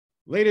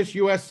Latest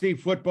USC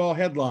football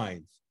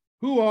headlines.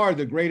 Who are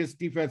the greatest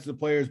defensive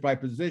players by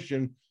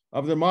position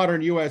of the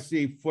modern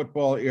USC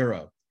football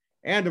era?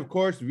 And of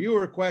course,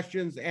 viewer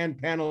questions and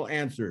panel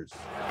answers. SC,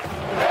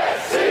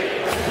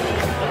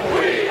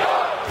 we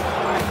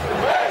are.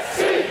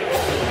 SC,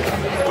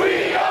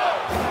 we are.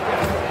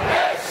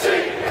 SC,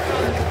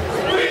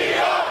 we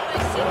are.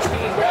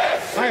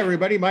 Hi,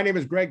 everybody. My name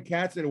is Greg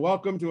Katz, and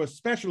welcome to a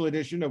special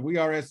edition of We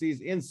Are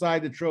SC's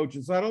Inside the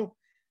Trojans Huddle.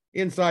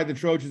 Inside the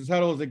Trojans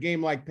Huddle is a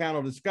game-like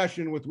panel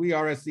discussion with We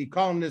Are SC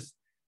columnists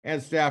and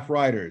staff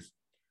writers.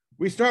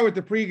 We start with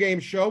the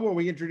pregame show where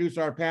we introduce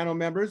our panel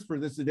members for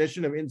this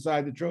edition of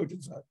Inside the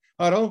Trojans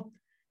Huddle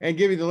and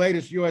give you the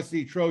latest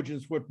USC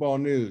Trojans football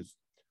news.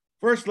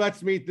 First,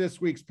 let's meet this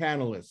week's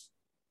panelists.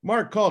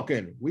 Mark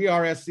Culkin, We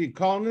Are SC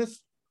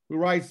columnist who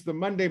writes the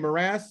Monday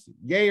Morass,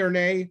 Yay or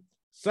Nay,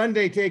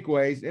 Sunday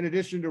Takeaways, in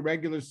addition to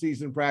regular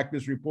season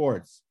practice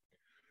reports.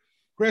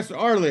 Chris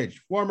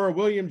Arledge, former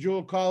William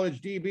Jewell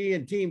College DB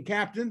and team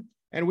captain,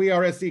 and We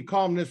Are SC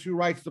columnist who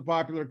writes the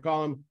popular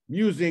column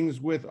Musings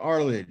with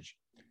Arledge.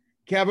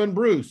 Kevin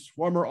Bruce,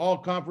 former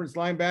all-conference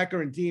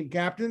linebacker and team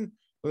captain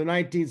for the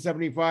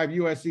 1975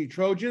 USC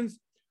Trojans.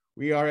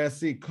 We Are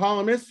SC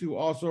columnist who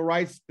also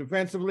writes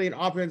defensively and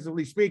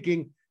offensively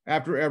speaking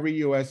after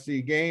every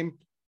USC game.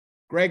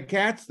 Greg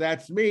Katz,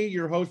 that's me,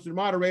 your host and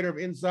moderator of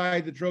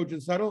Inside the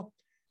Trojans Huddle,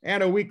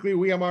 and a weekly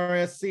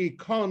WMRSC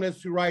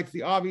columnist who writes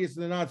the obvious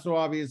and the not so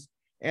obvious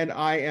and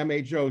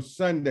IMHO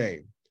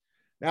Sunday.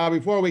 Now,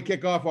 before we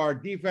kick off our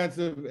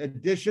defensive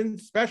edition,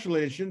 special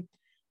edition,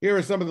 here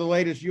are some of the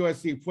latest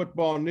USC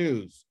football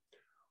news.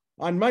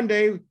 On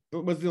Monday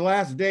was the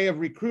last day of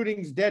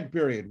recruiting's dead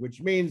period, which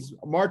means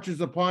March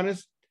is upon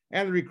us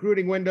and the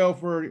recruiting window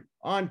for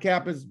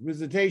on-campus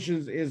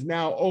visitations is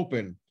now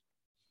open.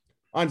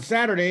 On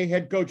Saturday,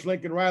 head coach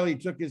Lincoln Riley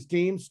took his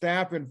team,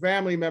 staff, and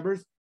family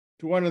members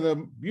to one of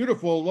the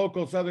beautiful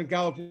local Southern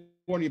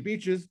California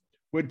beaches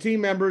with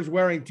team members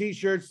wearing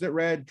T-shirts that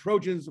read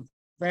Trojans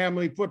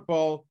Family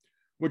Football,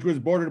 which was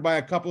bordered by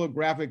a couple of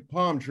graphic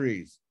palm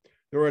trees.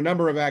 There were a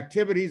number of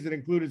activities that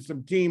included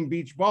some team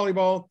beach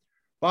volleyball,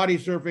 body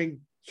surfing,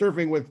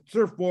 surfing with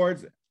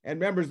surfboards, and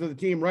members of the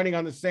team running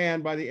on the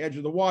sand by the edge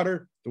of the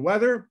water. The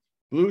weather,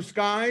 blue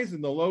skies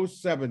in the low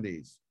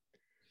 70s.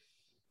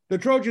 The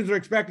Trojans are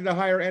expected to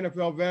hire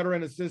NFL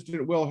veteran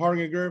assistant Will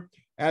Hardinger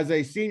as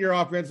a senior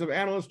offensive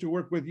analyst to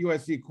work with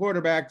USC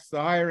quarterbacks.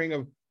 The hiring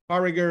of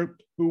Hardinger,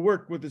 who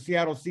worked with the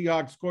Seattle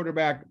Seahawks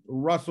quarterback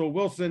Russell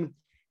Wilson,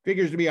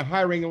 figures to be a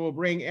hiring and will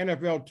bring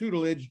NFL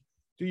tutelage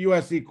to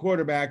USC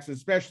quarterbacks,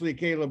 especially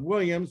Caleb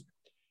Williams.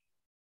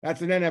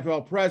 That's an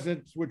NFL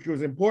presence, which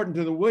was important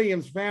to the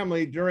Williams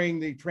family during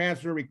the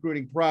transfer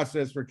recruiting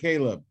process for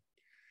Caleb.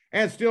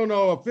 And still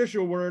no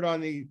official word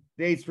on the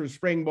dates for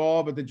spring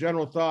ball, but the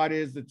general thought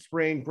is that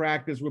spring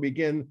practice will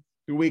begin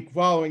the week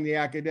following the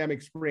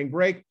academic spring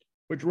break,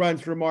 which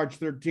runs from March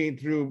 13th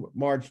through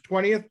March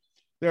 20th.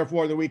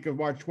 Therefore, the week of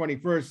March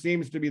 21st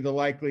seems to be the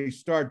likely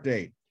start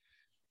date.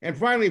 And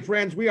finally,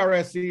 friends, We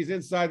Are SC's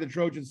Inside the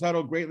Trojans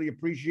Huddle greatly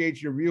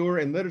appreciates your viewer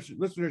and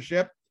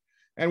listenership,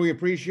 and we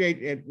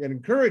appreciate and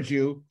encourage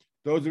you,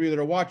 those of you that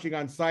are watching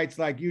on sites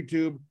like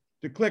YouTube,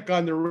 to click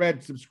on the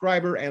red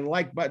subscriber and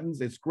like buttons.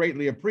 It's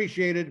greatly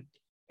appreciated,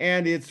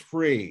 and it's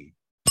free.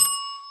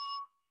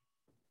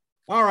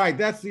 All right,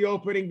 that's the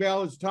opening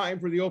bell. It's time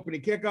for the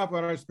opening kickoff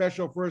on our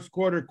special first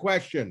quarter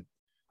question.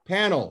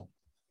 Panel,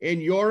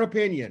 in your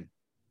opinion,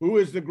 who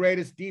is the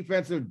greatest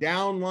defensive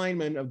down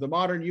lineman of the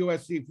modern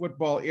USC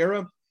football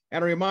era?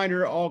 And a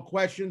reminder, all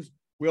questions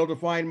will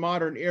define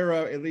modern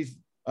era, at least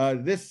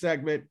this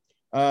segment,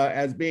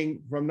 as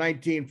being from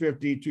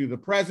 1950 to the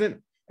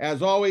present.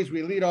 As always,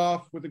 we lead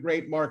off with the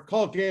great Mark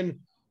Culkin.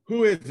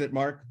 Who is it,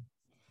 Mark?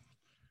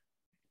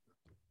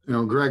 You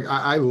know, Greg,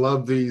 I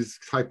love these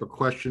type of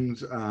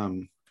questions.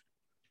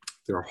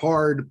 They're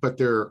hard, but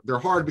they're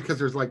hard because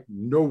there's like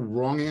no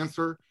wrong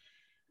answer.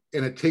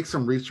 And it takes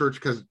some research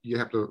because you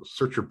have to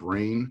search your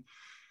brain.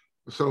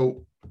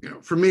 So, you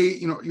know, for me,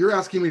 you know, you're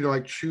asking me to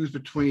like choose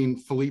between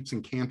Philippe's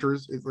and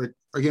Cantors. It's like,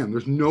 again,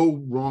 there's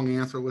no wrong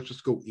answer. Let's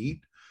just go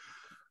eat.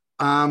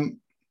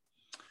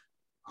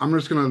 I'm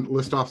just going to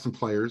list off some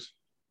players.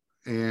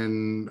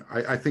 And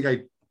I think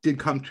I did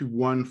come to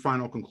one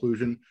final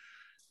conclusion.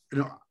 You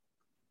know,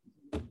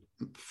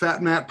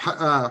 Fat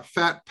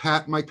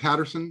Pat Mike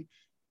Patterson,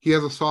 he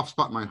has a soft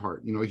spot in my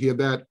heart. You know, he had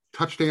that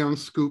touchdown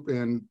scoop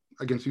and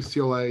against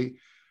UCLA,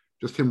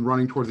 just him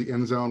running towards the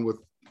end zone with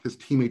his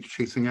teammates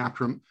chasing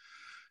after him.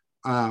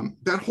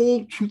 That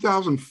whole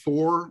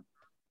 2004,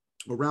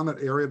 around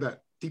that area, that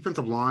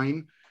defensive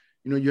line,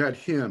 you know, you had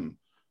him.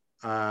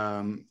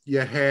 You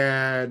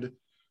had,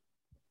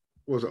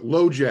 what was it,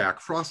 LoJack,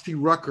 Frosty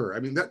Rucker. I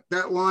mean,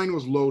 that line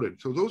was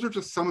loaded. So those are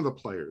just some of the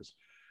players.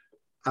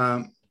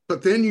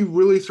 But then you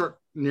really start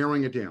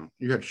narrowing it down.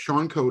 You had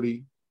Sean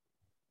Cody,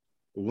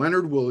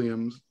 Leonard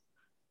Williams.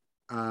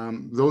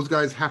 Those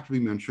guys have to be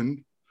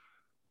mentioned.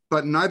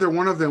 But neither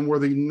one of them were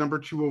the number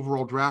 2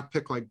 overall draft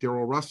pick like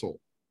Darrell Russell.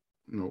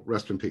 You know,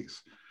 rest in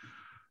peace.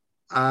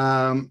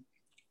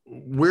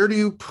 where do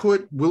you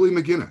put Willie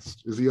McGinnis?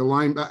 Is he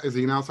is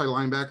he an outside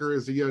linebacker?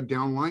 Is he a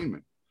down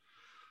lineman?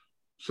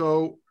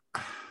 So,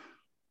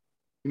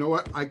 you know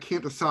what? I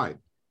can't decide.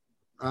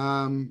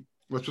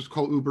 Let's just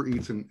call Uber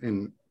Eats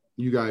and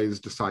you guys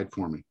decide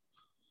for me.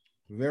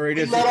 Very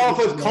We disappointing. let off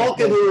with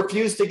Culkin, who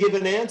refused to give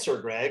an answer,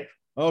 Greg.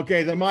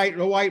 Okay, the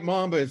white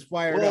mamba is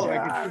fired Well, up.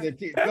 I can see the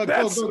team. Go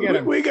That's, get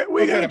him. we got Go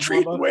get to him,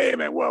 treat. Mamba. Wait a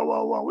minute.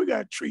 Whoa. We got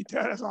to treat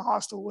that as a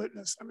hostile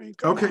witness. I mean,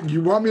 come Okay, on.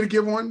 you want me to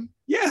give one?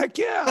 Yeah, heck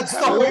yeah. That's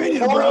Have the an whole opinion,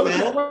 point, brother.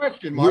 man.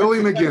 Question, Mark. Willie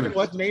The question McGinnis.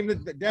 was name the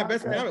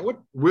best. Okay. What?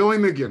 Willie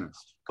McGinnis.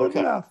 Good Okay.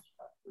 enough.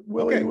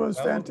 Willie Okay, was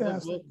well,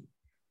 fantastic.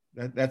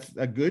 That's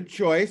a good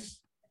choice. He's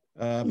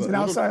but an little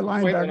outside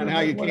disappointment linebacker, on how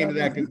you but came to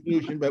that whatever.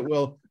 conclusion, but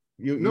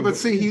But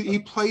see, he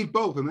played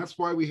both, and that's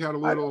why we had a A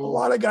little.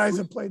 lot of guys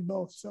have played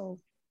both, so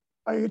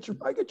I get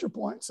your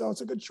point. So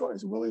it's a good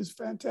choice. Willie's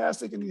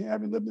fantastic, and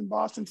having lived in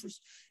Boston for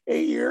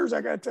 8 years,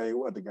 I got to tell you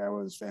what, the guy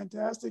was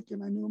fantastic,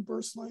 and I knew him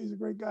personally. He's a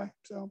great guy.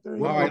 So there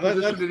you What, go. All right, what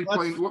position did he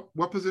let's- play?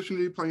 What position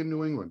did he play in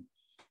New England?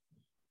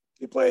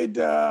 He played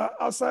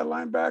outside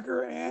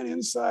linebacker and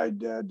inside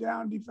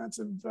down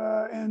defensive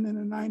end in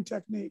a 9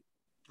 technique.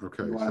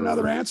 Okay. You want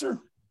another answer?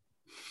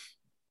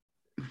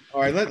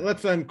 All right,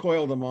 let's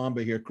uncoil the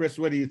mamba here. Chris,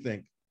 what do you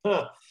think?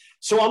 Huh.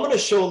 So I'm going to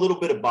show a little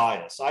bit of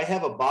bias. I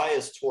have a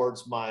bias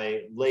towards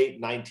my late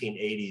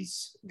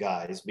 1980s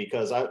guys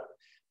because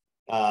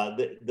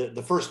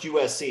the first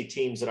USC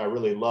teams that I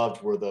really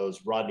loved were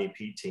those Rodney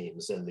Peete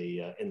teams in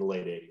the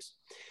late 80s.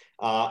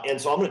 And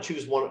so I'm going to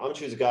choose one. I'm going to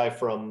choose a guy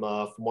from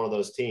one of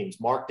those teams.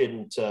 Mark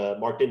didn't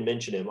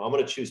mention him. I'm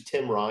going to choose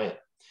Tim Ryan.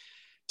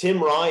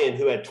 Tim Ryan,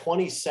 who had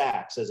 20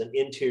 sacks as an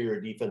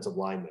interior defensive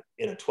lineman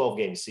in a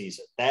 12-game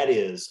season. That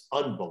is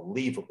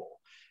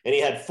unbelievable. And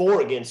he had 4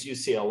 against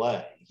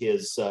UCLA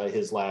his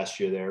last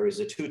year there.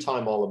 He's a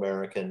 2-time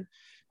All-American.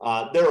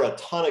 There are a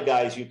ton of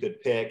guys you could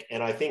pick,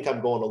 and I think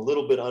I'm going a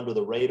little bit under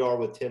the radar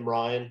with Tim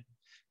Ryan,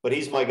 but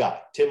he's my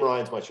guy. Tim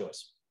Ryan's my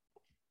choice.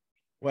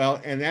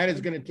 Well, and that is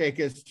going to take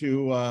us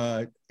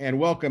to, and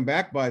welcome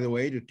back, by the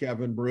way, to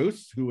Kevin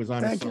Bruce, who was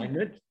on Thank you.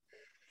 assignment.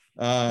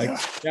 Yeah.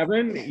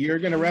 Kevin, you're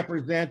going to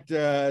represent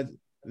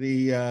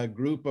the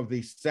group of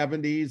the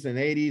 70s and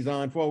 80s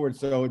on forward,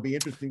 so it'd be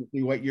interesting to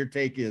see what your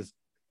take is.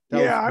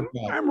 Tell Yeah, us about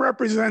it. I'm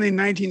representing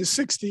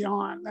 1960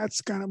 on.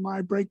 That's kind of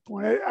my break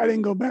point. I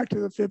didn't go back to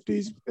the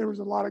 50s. There was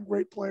a lot of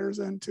great players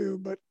then too,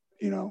 but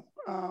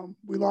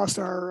we lost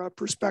our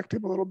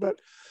perspective a little bit.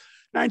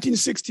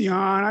 1960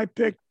 on, I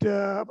picked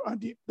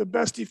the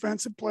best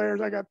defensive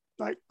players. I got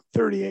like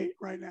 38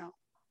 right now.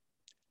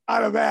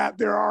 Out of that,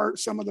 there are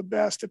some of the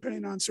best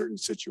depending on certain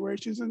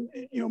situations. And,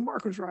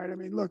 Mark was right. I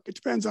mean, look, it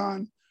depends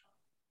on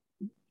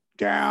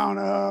down,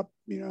 up,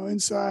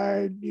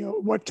 inside,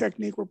 what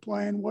technique we're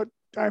playing, what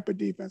type of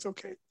defense.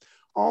 Okay.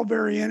 All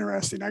very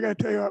interesting. I got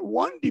to tell you,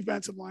 one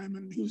defensive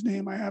lineman whose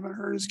name I haven't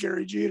heard is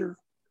Gary Jeter.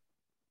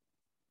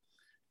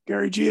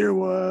 Gary Jeter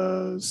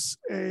was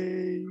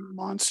a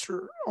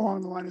monster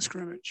along the line of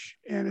scrimmage.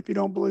 And if you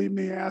don't believe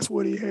me, ask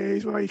Woody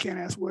Hayes. Well, you can't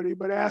ask Woody,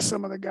 but ask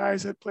some of the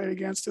guys that played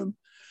against him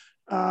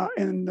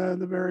in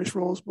the various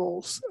Rose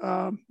Bowls.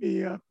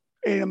 He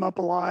ate him up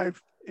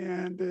alive,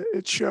 and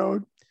it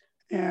showed.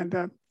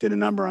 And did a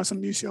number on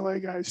some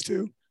UCLA guys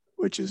too,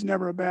 which is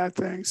never a bad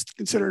thing. It's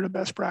considered a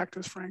best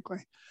practice,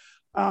 frankly.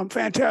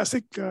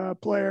 Fantastic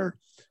player.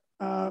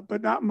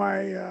 But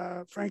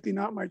frankly,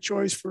 not my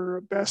choice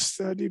for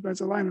best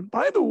defensive lineman.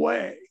 By the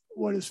way,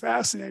 what is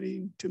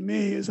fascinating to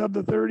me is of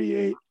the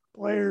 38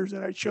 players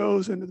that I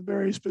chose into the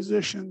various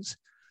positions,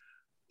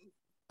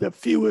 the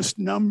fewest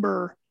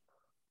number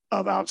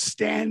of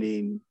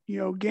outstanding,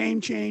 game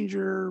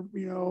changer,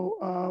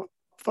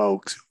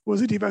 folks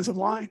was a defensive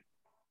line,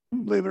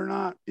 believe it or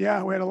not.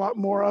 Yeah, we had a lot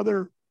more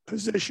other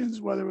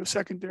positions, whether it was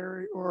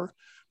secondary or,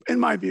 in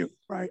my view,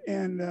 right,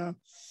 and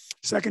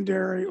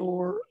secondary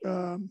or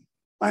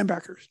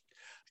linebackers.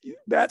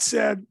 That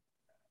said,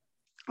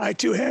 I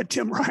too had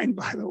Tim Ryan,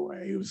 by the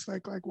way. He was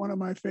like one of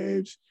my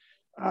faves.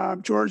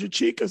 George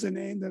Achika is a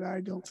name that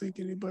I don't think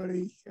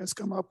anybody has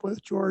come up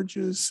with. George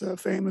is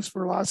famous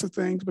for lots of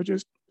things, but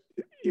just,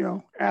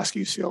 ask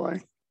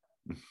UCLA.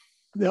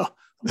 They'll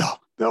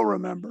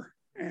remember.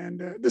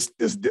 And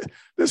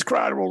this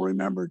crowd will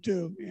remember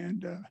too.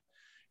 And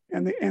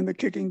the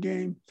kicking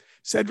game.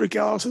 Cedric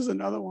Ellis is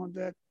another one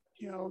that,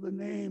 the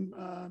name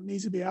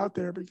needs to be out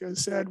there because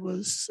Ced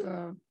was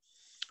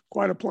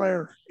quite a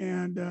player,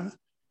 and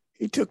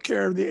he took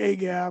care of the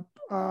A-gap,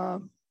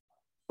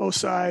 both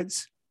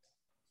sides,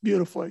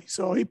 beautifully.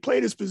 So he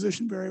played his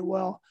position very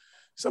well.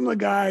 Some of the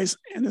guys,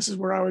 and this is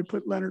where I would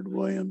put Leonard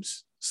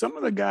Williams, some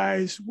of the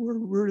guys were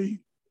really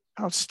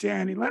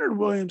outstanding. Leonard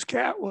Williams'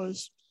 cat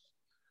was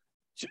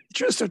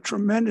just a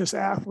tremendous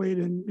athlete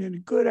and a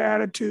good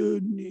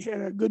attitude, and he had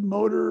a good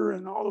motor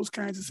and all those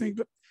kinds of things.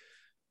 But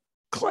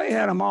Clay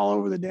had him all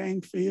over the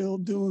dang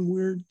field doing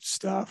weird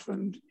stuff.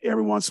 And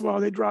every once in a while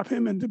they drop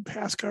him into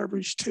pass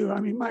coverage too. I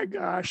mean, my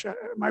gosh,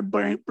 my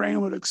brain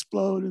would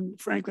explode. And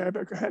frankly, I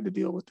had to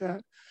deal with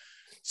that.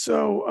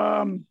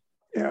 So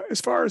Yeah,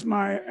 as far as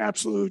my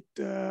absolute,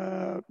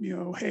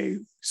 hey,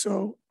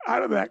 so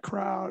out of that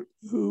crowd,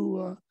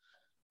 who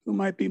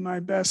might be my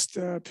best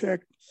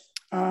pick?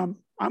 I'm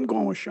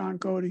going with Sean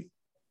Cody.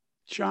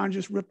 Sean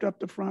just ripped up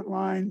the front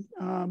line,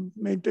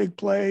 made big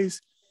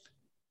plays.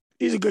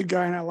 He's a good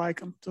guy, and I like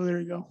him. So there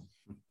you go.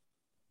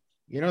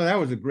 That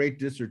was a great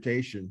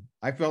dissertation.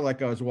 I felt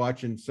like I was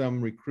watching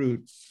some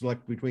recruit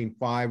select between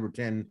 5 or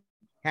 10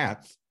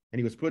 hats, and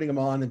he was putting them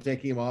on and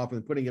taking them off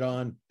and putting it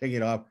on, taking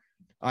it off.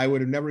 I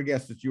would have never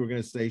guessed that you were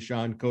going to say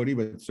Sean Cody,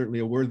 but it's certainly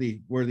a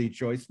worthy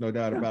choice, no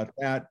doubt about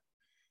that.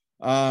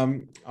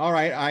 All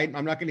right,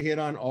 I'm not going to hit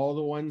on all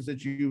the ones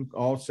that you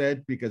all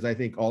said because I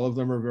think all of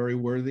them are very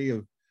worthy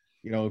of,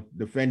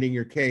 defending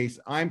your case.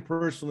 I'm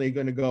personally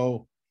going to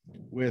go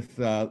with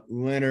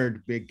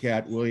Leonard Big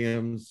Cat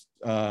Williams,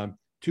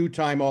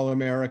 two-time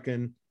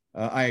All-American.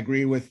 I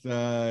agree with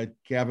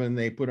Kevin.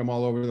 They put him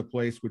all over the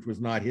place, which was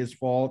not his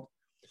fault.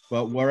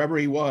 But wherever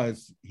he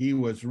was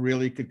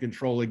really could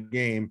control a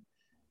game.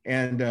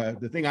 And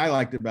the thing I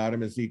liked about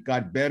him is he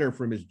got better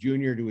from his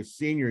junior to his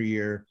senior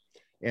year.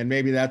 And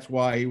maybe that's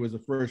why he was a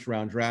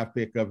first-round draft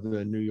pick of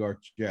the New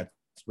York Jets.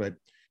 But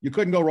you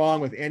couldn't go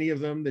wrong with any of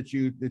them that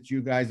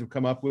you guys have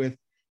come up with.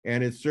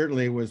 And it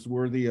certainly was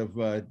worthy of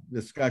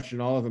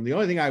discussion, all of them. The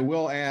only thing I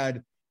will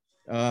add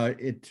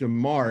to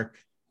Mark,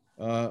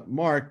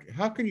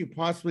 how can you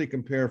possibly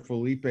compare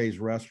Felipe's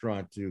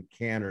restaurant to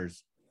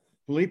Canner's?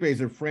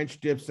 Felipe's are French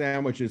dip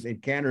sandwiches,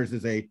 and Canner's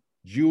is a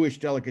Jewish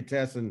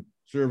delicatessen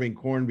serving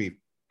corned beef.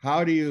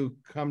 How do you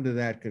come to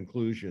that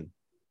conclusion?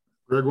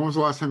 Greg, when was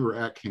the last time you were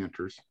at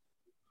Cantor's?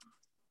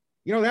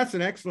 That's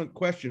an excellent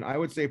question. I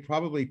would say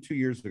probably 2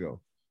 years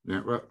ago.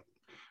 Yeah, well,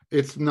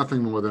 it's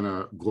nothing more than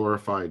a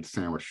glorified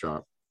sandwich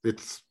shop.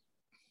 It's,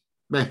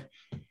 man,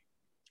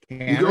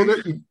 you go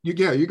there,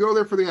 you go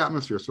there for the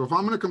atmosphere. So if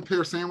I'm going to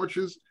compare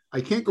sandwiches,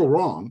 I can't go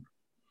wrong.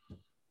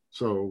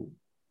 So,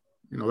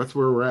 that's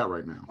where we're at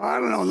right now. I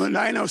don't know. The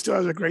Nino still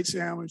has a great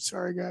sandwich.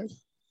 Sorry, guys.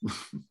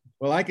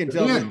 Well, I can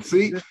tell you.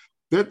 See,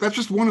 that's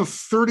just one of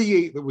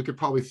 38 that we could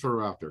probably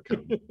throw out there,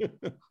 Kevin.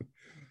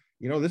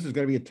 This is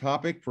going to be a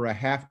topic for a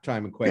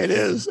halftime question. It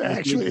is.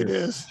 Actually, it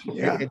is.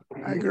 Yeah,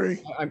 I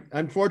agree.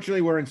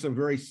 Unfortunately, we're in some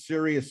very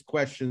serious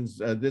questions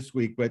this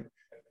week, but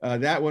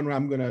that one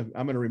I'm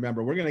gonna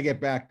remember. We're gonna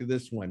get back to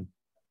this one.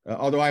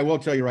 Although I will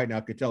tell you right now,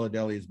 Catella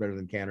Deli is better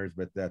than Canner's,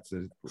 but that's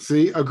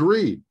See,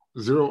 agreed.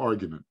 Zero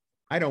argument.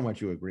 I don't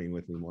want you agreeing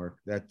with me, Mark.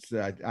 That's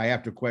I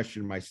have to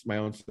question my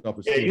own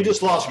self-esteem. Yeah, you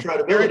just lost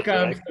credibility.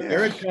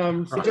 There it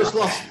comes. You just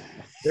lost.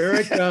 There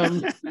it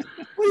comes.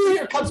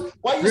 Here it comes.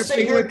 Why are you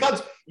saying here it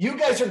comes? You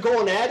guys are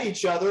going at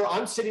each other.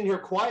 I'm sitting here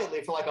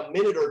quietly for like a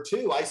minute or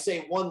two. I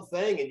say one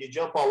thing and you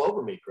jump all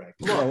over me, Greg.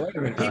 Come on. Wait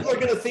a minute. People are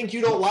going to think you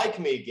don't like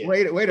me again.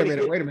 Wait a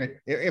minute.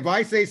 If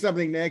I say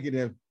something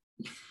negative,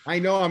 I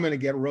know I'm going to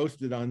get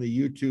roasted on the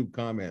YouTube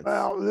comments.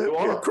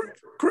 Well,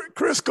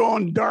 Chris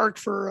going dark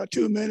for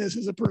 2 minutes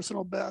is a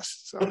personal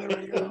best. So there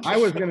we go. I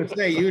was going to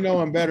say,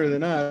 I'm better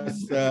than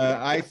us.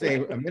 I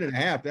say a minute and a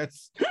half.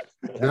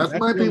 That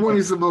might be when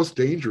he's the most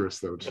dangerous,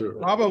 though, too.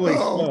 Probably.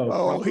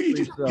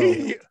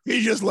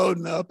 He's just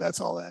loading up.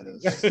 That's all that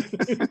is.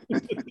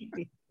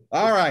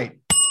 All right.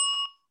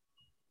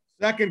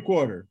 Second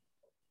quarter.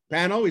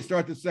 Panel, we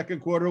start the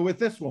second quarter with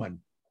this one.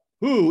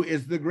 Who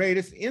is the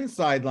greatest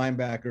inside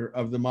linebacker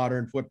of the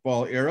modern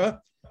football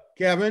era?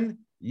 Kevin,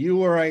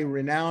 you are a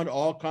renowned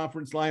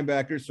all-conference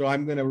linebacker, so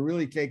I'm going to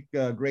really take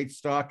great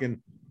stock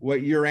in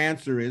what your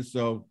answer is.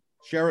 So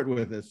share it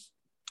with us.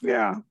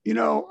 Yeah, we've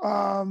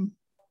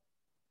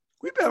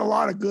had a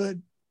lot of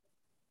good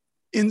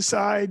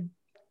inside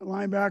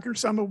linebackers,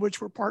 some of which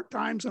were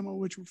part-time, some of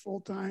which were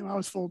full-time. I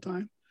was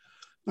full-time.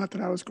 Not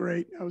that I was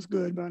great. I was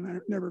good, but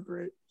never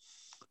great.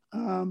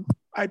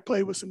 I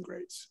played with some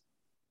greats.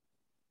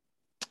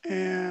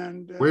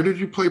 And where did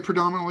you play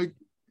predominantly,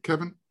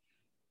 Kevin?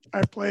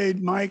 I played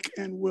Mike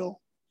and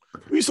Will.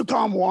 We used to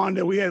call him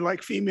Wanda. We had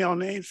like female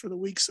names for the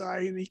weak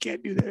side, and he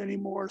can't do that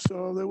anymore.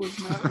 So there was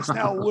it's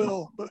now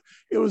Will, but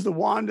it was the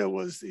Wanda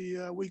was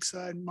the weak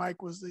side, and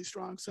Mike was the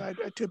strong side.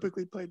 I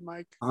typically played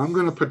Mike. I'm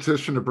going to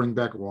petition to bring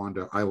back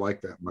Wanda. I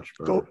like that much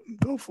better.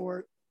 Go for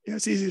it. Yeah,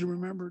 it's easy to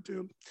remember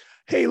too.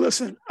 Hey,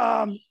 listen,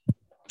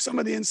 some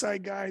of the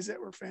inside guys that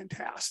were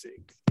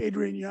fantastic.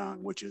 Adrian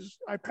Young, which is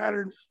I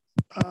patterned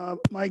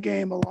my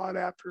game a lot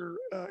after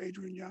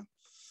Adrian Young.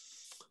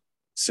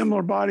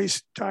 Similar body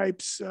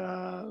types,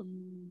 I'd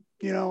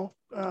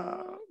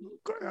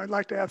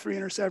like to have 3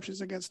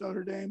 interceptions against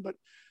Notre Dame, but I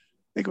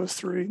think it was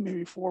 3,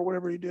 maybe 4,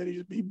 whatever he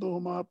did. He blew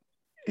them up,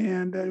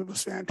 and it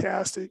was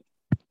fantastic.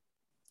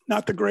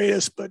 Not the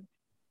greatest, but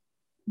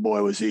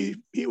boy, was he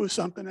was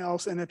something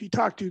else. And if you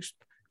talk to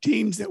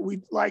teams that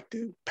we'd like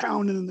to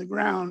pound in the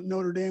ground,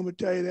 Notre Dame would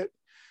tell you that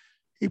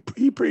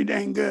he pretty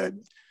dang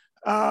good.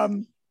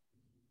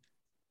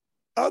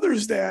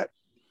 Others that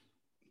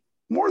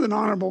more than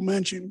honorable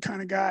mention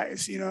kind of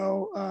guys,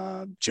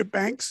 Chip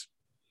Banks,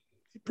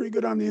 pretty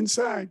good on the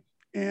inside,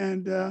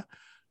 and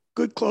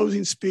good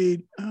closing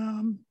speed,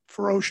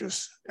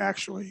 ferocious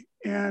actually.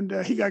 And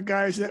he got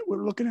guys that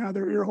were looking out of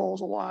their ear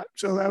holes a lot.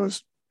 So that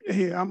was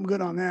hey, I'm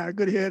good on that. A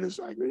good hit is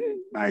like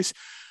nice.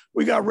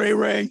 We got Ray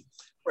Ray.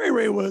 Ray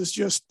Ray was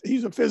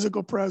he's a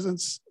physical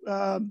presence,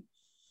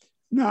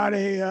 not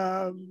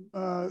a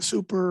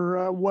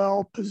super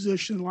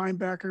well-positioned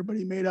linebacker, but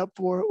he made up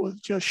for it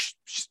with just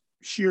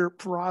sheer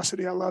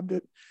ferocity. I loved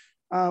it.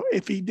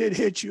 If he did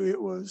hit you,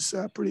 it was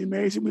pretty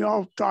amazing. We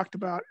all talked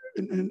about,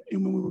 and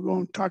when we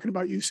were talking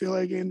about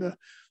UCLA game, the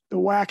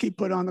whack he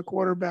put on the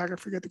quarterback. I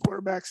forget the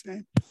quarterback's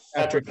name.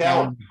 Patrick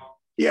Allen.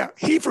 Yeah,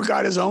 he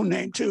forgot his own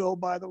name too. Oh,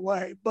 by the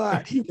way,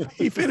 but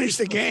he finished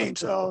the game,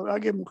 so I'll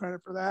give him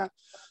credit for that.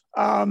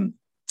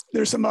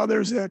 There's some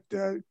others that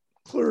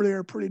clearly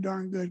are pretty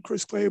darn good.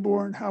 Chris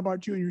Claiborne. How about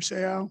Junior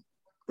Seau?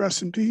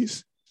 Rest in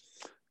peace.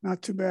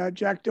 Not too bad.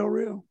 Jack Del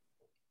Rio,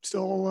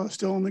 still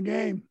in the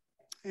game,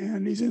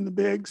 and he's in the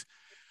bigs.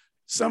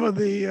 Some of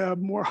the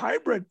more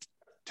hybrid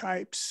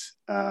types.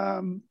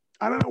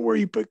 I don't know where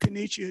you put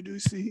Kenichi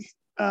Adusi,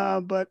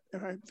 but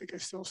I think I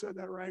still said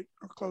that right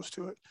or close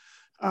to it.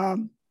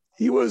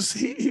 He was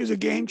a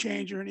game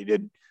changer, and he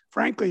did.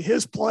 Frankly,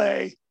 his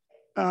play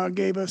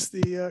gave us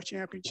the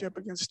championship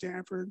against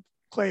Stanford.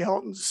 Clay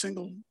Helton's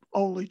single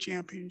only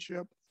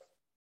championship.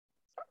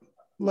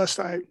 Lest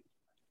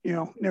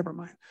never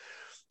mind.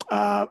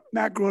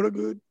 Matt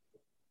Grotegood.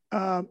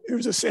 He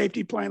was a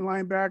safety playing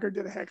linebacker,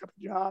 did a heck of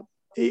a job.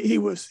 He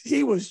was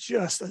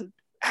just an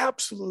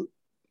absolute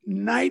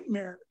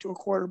nightmare to a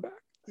quarterback.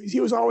 He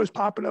was always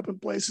popping up in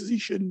places he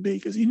shouldn't be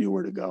because he knew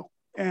where to go,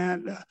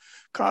 and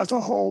caused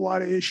a whole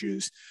lot of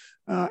issues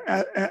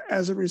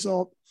as a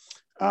result.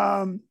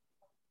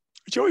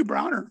 Joey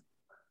Browner,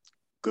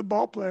 good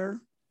ball player,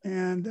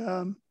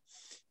 and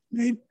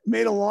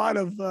made a lot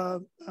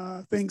of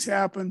things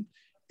happen.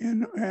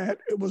 And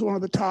it was one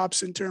of the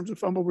tops in terms of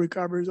fumble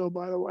recoveries, oh,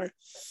 by the way,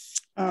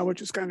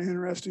 which is kind of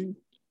interesting.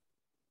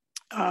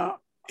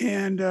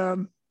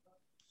 And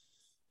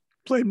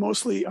played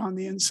mostly on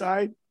the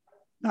inside,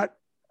 not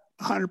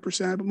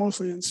 100%, but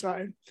mostly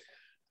inside,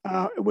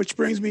 which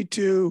brings me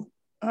to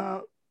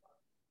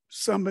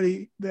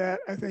somebody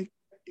that I think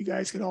you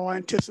guys can all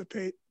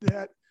anticipate,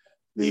 that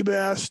the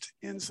best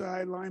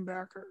inside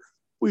linebacker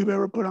we've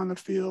ever put on the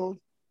field.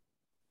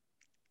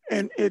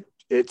 And it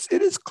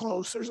is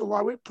close. There's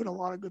we put a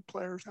lot of good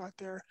players out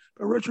there,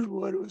 but Richard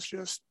Wood was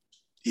just,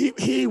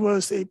 he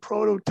was a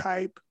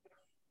prototype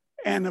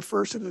and the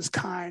first of his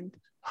kind.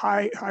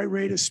 High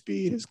rate of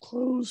speed. His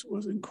closing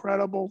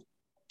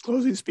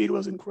speed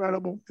was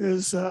incredible.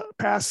 His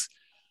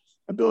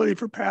ability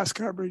for pass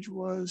coverage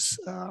was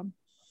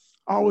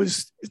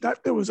always,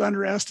 not that it was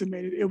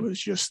underestimated. It was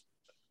just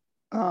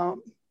not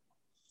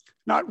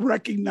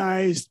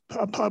recognized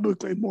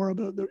publicly. More of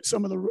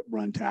some of the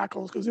run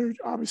tackles, because there's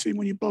obviously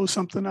when you blow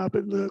something up,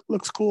 it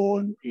looks cool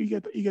and you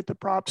get the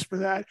props for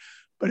that.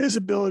 But his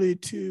ability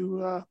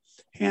to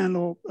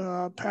handle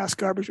pass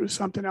coverage was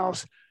something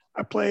else.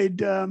 I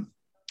played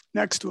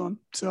next to him,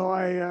 so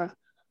I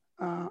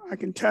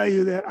can tell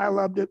you that I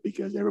loved it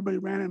because everybody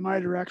ran in my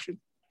direction.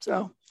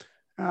 So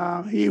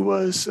he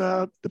was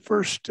the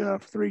first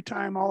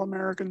 3-time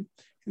All-American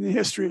in the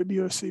history of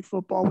USC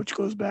football, which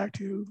goes back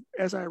to,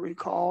 as I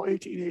recall,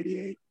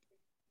 1888.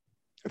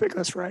 I think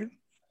that's right.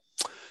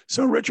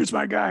 So Richard's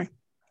my guy.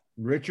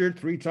 Richard,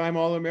 3-time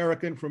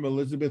All-American from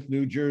Elizabeth,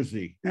 New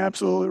Jersey.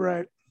 Absolutely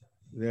right.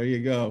 There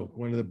you go.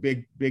 One of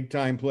the big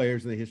time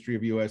players in the history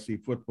of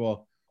USC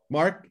football.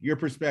 Mark, your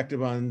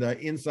perspective on the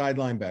inside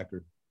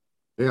linebacker.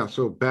 Yeah,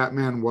 so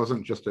Batman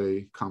wasn't just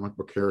a comic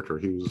book character.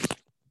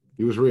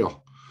 He was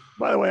real.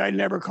 By the way, I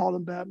never called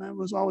him Batman. It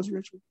was always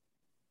Richard.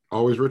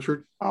 Always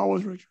Richard?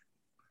 Always Richard.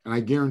 And I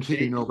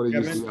guarantee you nobody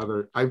used the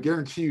other. I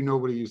guarantee you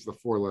nobody used the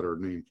 4-letter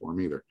name for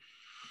him either.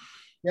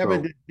 Yeah,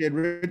 so, but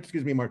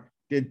excuse me, Mark.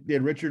 Did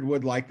Richard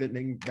Wood like that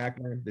name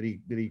Batman? Did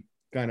he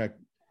kind of?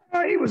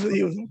 He was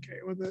okay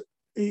with it.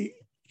 He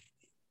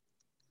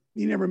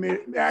never made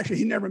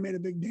a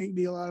big dang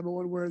deal out of it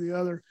one way or the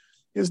other.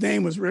 His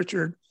name was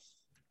Richard.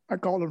 I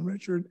called him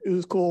Richard. It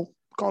was cool.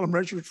 Called him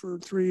Richard for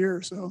 3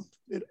 years, so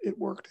it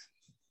worked.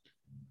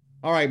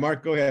 All right,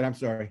 Mark, go ahead. I'm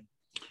sorry.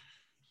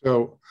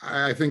 So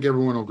I think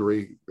everyone will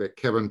agree that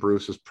Kevin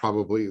Bruce is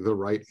probably the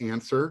right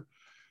answer.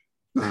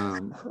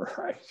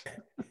 Right.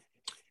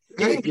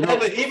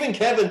 Even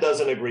Kevin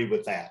doesn't agree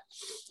with that.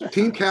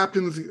 Team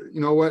captains, you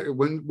know what?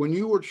 When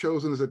you were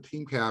chosen as a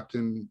team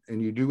captain,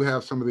 and you do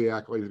have some of the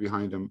accolades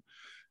behind him,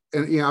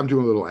 and I'm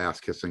doing a little ass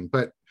kissing,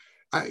 but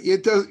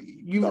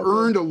you've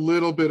earned a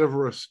little bit of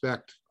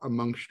respect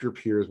amongst your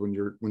peers when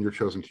you're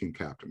chosen team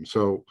captain.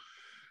 So,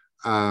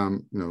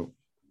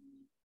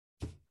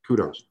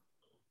 kudos.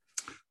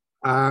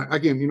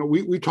 Again,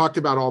 we talked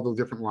about all the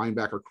different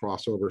linebacker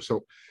crossovers.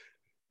 So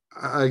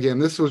again,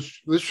 this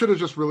should have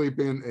just really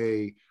been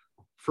a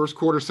first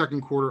quarter,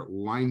 second quarter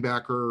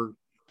linebacker,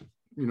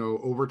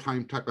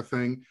 overtime type of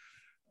thing.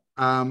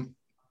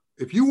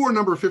 If you were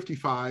number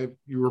 55,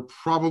 you were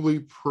probably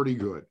pretty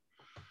good.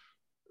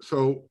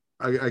 So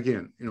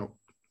again,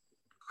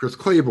 Chris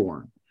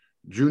Claiborne,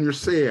 Junior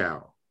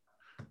Seau,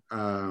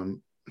 the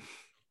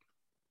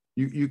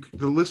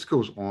list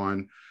goes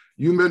on.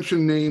 You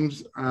mentioned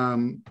names.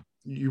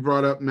 You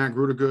brought up Matt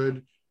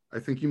Grotegood. I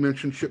think you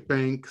mentioned Chip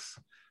Banks.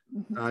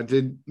 Mhm.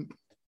 Did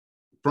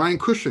Brian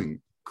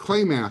Cushing,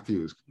 Clay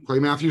Matthews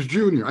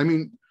Jr. I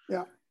mean,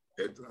 Yeah.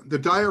 the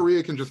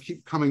diarrhea can just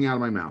keep coming out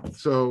of my mouth.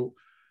 So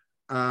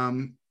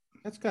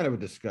That's kind of a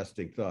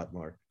disgusting thought,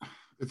 Mark.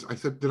 I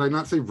said, did I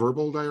not say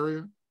verbal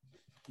diarrhea?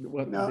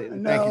 Well, No, thank you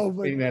no, for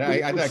but saying that. I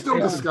It's thought still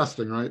Chris,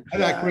 disgusting, right? I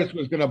thought Chris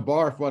was going to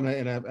barf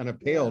on a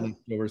pail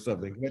Yeah. or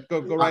something. But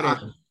go right I-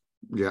 ahead.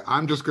 Yeah,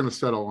 I'm just going to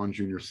settle on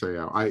Junior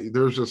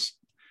Seau.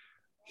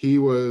 He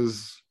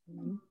was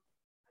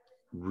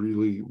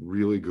really,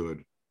 really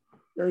good.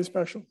 Very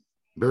special.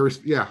 There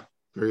you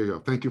go.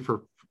 Thank you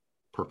for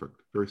perfect.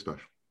 Very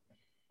special.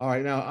 All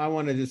right, now I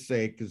want to just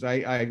say, because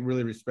I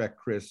really respect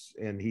Chris,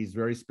 and he's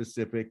very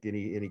specific, and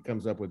he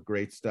comes up with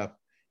great stuff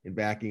in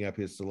backing up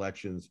his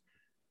selections.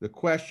 The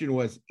question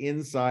was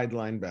inside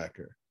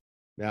linebacker.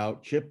 Now,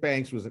 Chip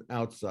Banks was an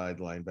outside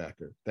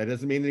linebacker. That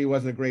doesn't mean that he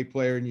wasn't a great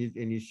player, and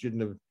you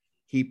shouldn't have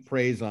heaped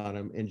praise on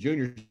him. And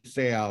Junior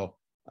Seau,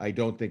 I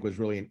don't think was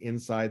really an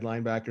inside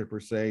linebacker per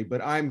se,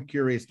 but I'm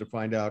curious to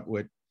find out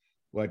what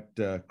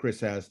Chris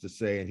has to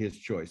say in his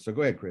choice. So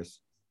go ahead, Chris.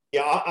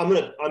 Yeah,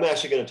 I'm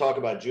actually going to talk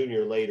about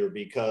Junior later,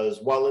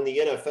 because while in the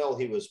NFL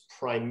he was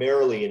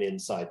primarily an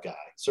inside guy,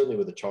 certainly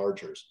with the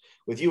Chargers.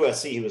 With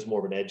USC he was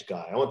more of an edge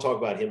guy. I want to talk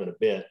about him in a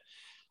bit.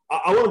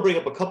 I want to bring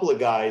up a couple of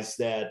guys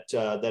that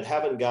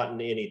haven't gotten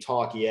any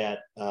talk yet,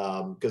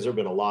 because there have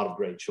been a lot of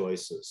great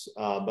choices,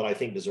 but I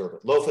think deserve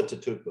it. Lofa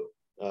Tatupu.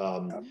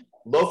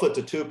 Lofa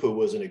Tatupu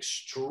was an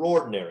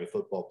extraordinary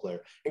football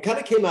player and kind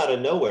of came out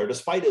of nowhere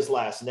despite his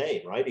last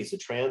name, right? He's a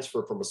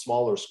transfer from a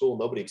smaller school.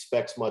 Nobody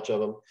expects much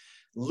of him.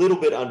 Little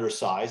bit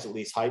undersized, at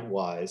least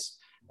height-wise,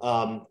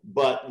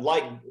 but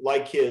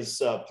like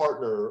his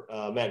partner,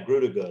 Matt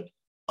Grudegood,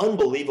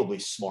 unbelievably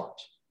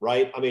smart,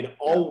 right? I mean,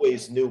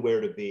 always knew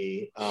where to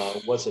be,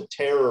 was a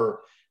terror,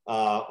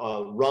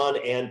 run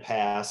and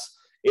pass.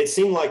 It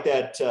seemed like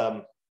that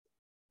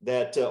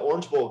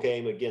Orange Bowl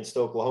game against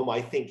Oklahoma,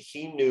 I think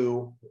he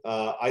knew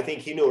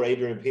where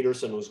Adrian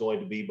Peterson was going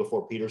to be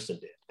before Peterson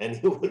did.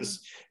 And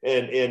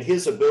and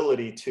his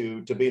ability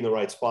to be in the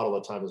right spot all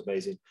the time was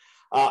amazing.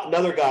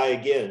 Another guy,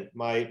 again,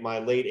 my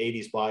late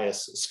 80s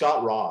bias,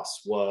 Scott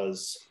Ross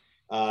was,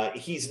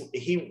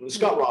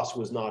 Scott Ross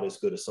was not as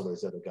good as some of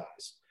these other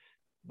guys,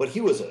 but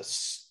he was a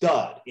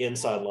stud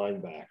inside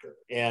linebacker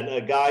and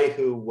a guy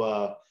who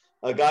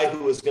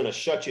was going to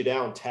shut you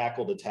down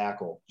tackle to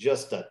tackle,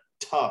 just a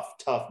tough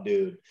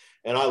dude.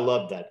 And I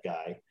loved that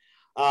guy.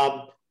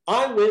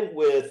 I went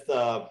with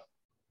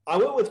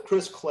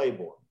Chris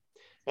Claiborne,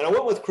 and I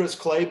went with Chris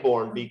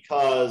Claiborne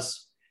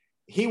because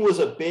he was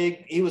a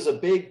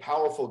big,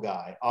 powerful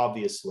guy.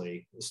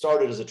 Obviously,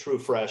 started as a true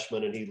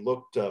freshman, and he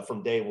looked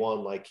from day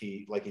one like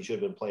he should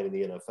have been playing in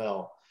the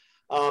NFL.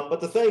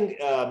 But the thing,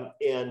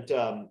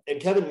 and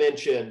Kevin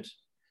mentioned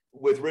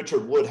with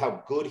Richard Wood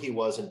how good he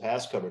was in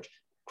pass coverage.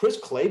 Chris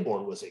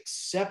Claiborne was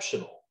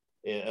exceptional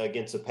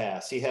against the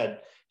pass. He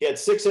had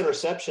 6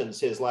 interceptions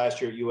his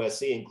last year at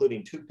USC,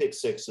 including 2 pick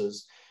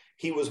sixes.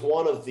 He was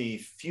one of the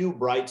few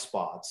bright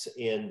spots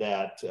in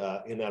that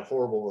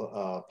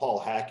horrible Paul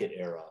Hackett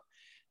era.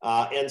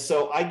 And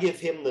so I give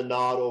him the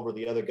nod over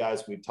the other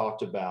guys we've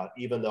talked about,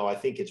 even though I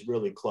think it's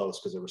really close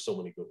because there were so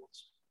many good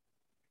ones.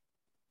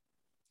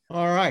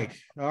 All right.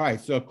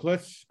 So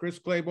Chris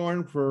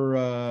Claiborne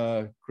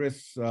for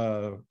Chris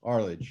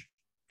Arledge.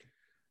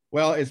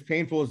 Well, as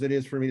painful as it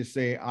is for me to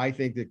say, I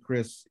think that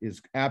Chris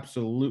is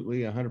absolutely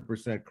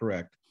 100%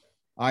 correct.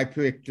 I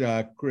picked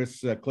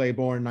Chris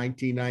Claiborne,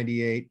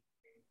 1998.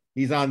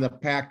 He's on the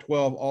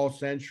Pac-12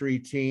 All-Century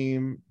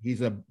team. He's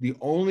the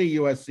only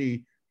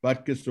USC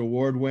Butkus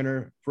Award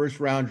winner,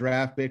 first-round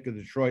draft pick of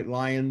the Detroit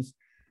Lions.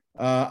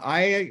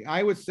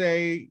 I would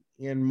say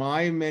in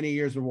my many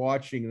years of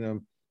watching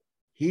them,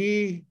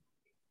 of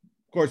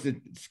course,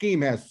 the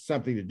scheme has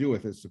something to do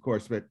with this, of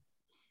course, but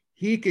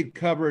he could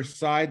cover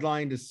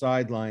sideline to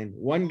sideline.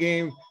 One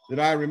game that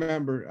I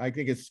remember, I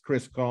think it's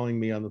Chris calling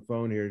me on the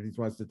phone here. He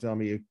wants to tell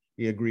me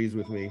he agrees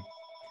with me.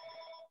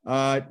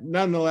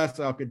 Nonetheless,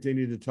 I'll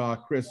continue to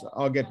talk. Chris,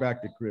 I'll get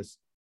back to Chris.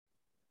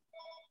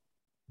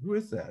 Who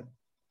is that?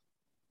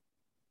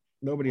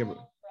 Nobody ever.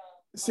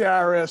 It's the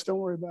IRS. Don't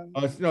worry about it.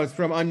 Oh, no, it's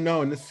from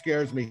unknown. This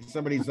scares me.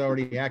 Somebody's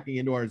already hacking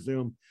into our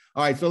Zoom.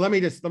 All right, so let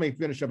me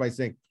finish up by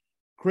saying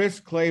Chris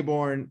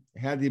Claiborne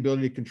had the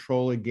ability to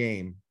control a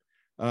game.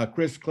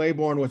 Chris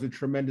Claiborne was a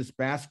tremendous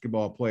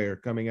basketball player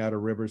coming out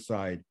of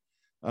Riverside.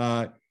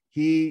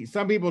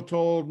 Some people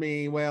told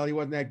me, well, he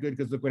wasn't that good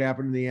because look what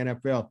happened in the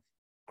NFL.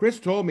 Chris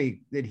told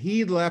me that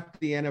he left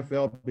the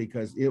NFL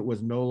because it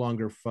was no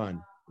longer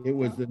fun. It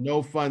was the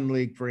no fun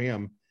league for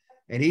him.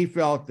 And he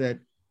felt that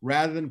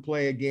rather than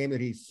play a game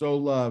that he so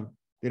loved,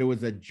 that it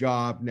was a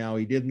job now.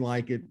 He didn't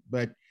like it,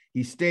 but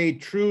he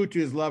stayed true to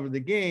his love of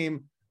the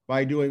game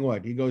by doing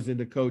what? He goes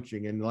into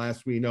coaching. And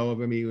last we know of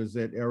him, he was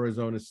at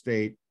Arizona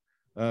State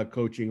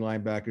coaching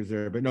linebackers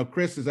there. But no,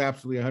 Chris is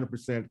absolutely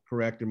 100%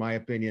 correct, in my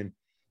opinion,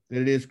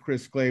 that it is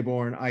Chris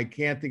Claiborne. I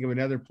can't think of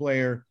another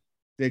player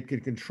that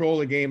could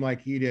control a game like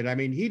he did. I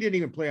mean, he didn't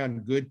even play on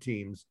good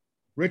teams.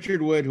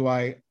 Richard Wood, who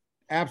I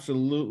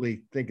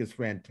absolutely think is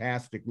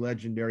fantastic,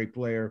 legendary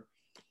player.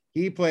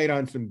 He played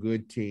on some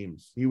good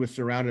teams. He was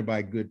surrounded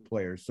by good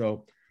players.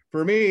 So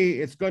for me,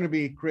 it's going to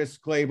be Chris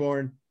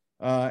Claiborne.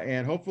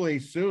 And hopefully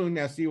soon,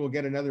 SC will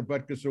get another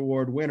Butkus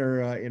Award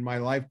winner in my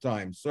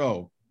lifetime.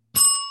 So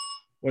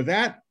with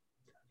that,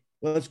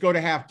 let's go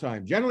to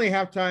halftime. Generally,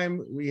 halftime,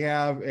 we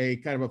have a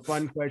kind of a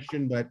fun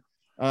question, but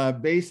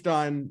based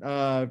on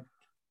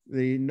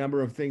the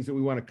number of things that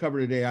we want to cover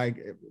today, I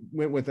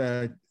went with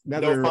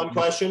another. No fun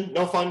question?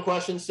 No fun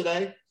questions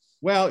today?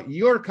 Well,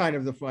 you're kind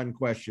of the fun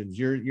questions.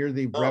 You're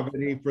the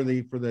brevity for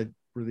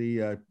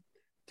the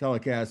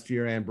telecast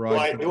here and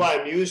broadcast. Do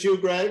I amuse you,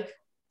 Greg?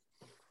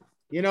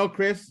 You know,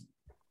 Chris,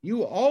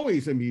 you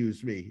always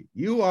amuse me.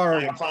 You are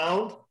a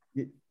clown.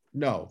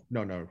 No,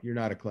 you're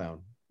not a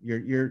clown.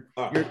 You're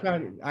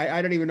kind of,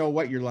 I don't even know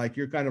what you're like.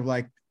 You're kind of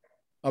like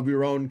of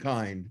your own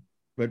kind,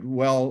 but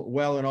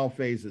well in all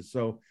phases.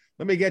 So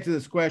let me get to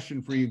this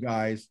question for you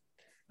guys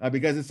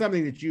because it's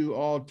something that you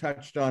all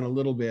touched on a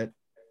little bit.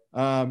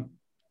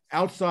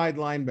 Outside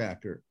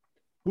linebacker.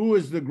 Who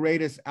is the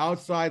greatest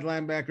outside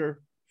linebacker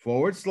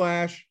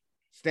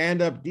 /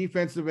 stand-up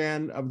defensive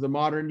end of the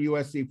modern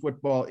USC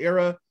football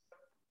era?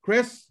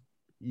 Chris,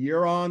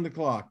 you're on the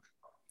clock.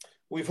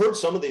 We've heard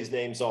some of these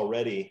names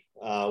already.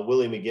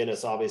 Willie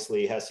McGinnis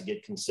obviously has to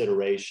get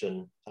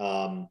consideration.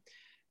 Dwayne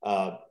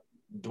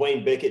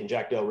Bickett and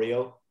Jack Del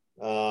Rio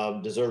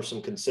deserve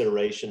some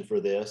consideration for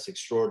this.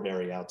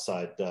 Extraordinary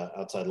outside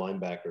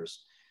linebackers.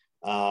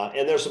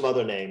 And there's some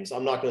other names.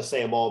 I'm not going to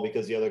say them all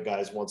because the other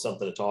guys want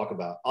something to talk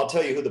about. I'll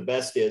tell you who the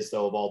best is,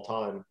 though, of all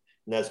time,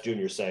 and that's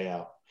Junior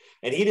Seau.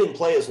 And he didn't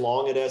play as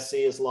long at SC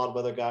as a lot of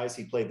other guys.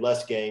 He played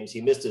less games.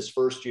 He missed his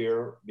first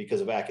year because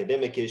of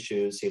academic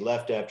issues. He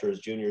left after his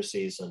junior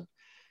season.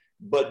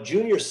 But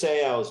Junior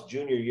Seau's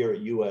junior year at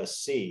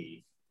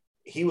USC,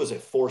 he was a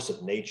force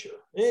of nature.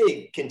 And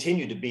he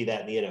continued to be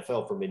that in the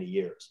NFL for many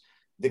years.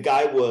 The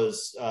guy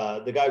was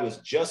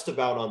just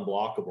about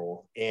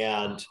unblockable,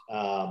 and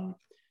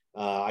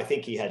I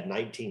think he had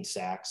 19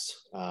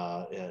 sacks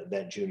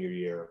that junior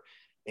year.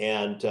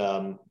 And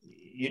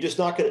you're just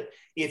not going to,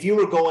 if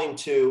you're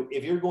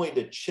going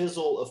to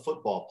chisel a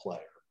football player,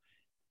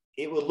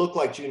 it would look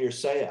like Junior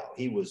Seau.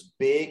 He was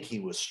big, he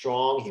was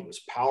strong, he was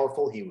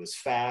powerful, he was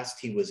fast,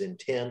 he was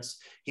intense.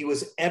 He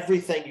was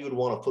everything you would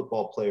want a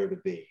football player to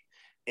be.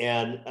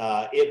 And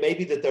it may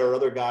be that there are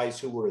other guys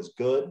who were as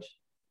good,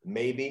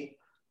 maybe.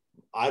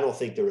 I don't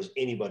think there was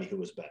anybody who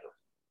was better.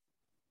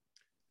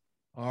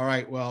 All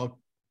right, well,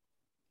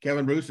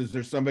 Kevin Bruce, is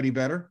there somebody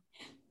better?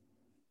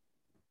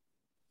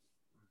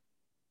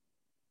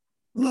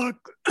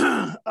 Look,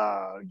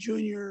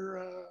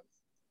 Junior,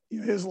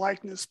 his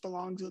likeness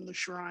belongs in the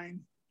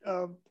shrine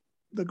of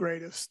the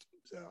greatest.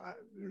 So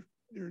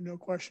there's no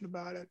question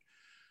about it.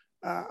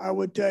 I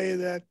would tell you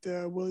that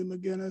Willie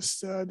McGinnis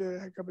did a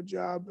heck of a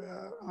job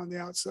on the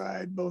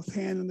outside, both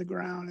hand in the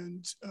ground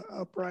and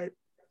upright.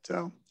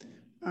 So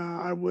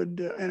I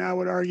would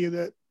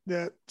argue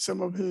that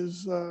some of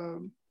his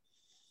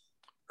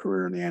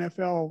career in the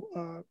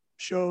NFL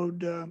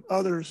showed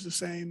others the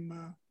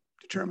same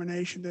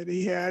determination that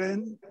he had.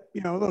 And,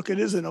 look, it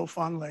is a no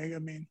fun league. I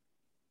mean,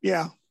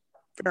 yeah,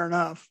 fair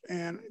enough.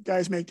 And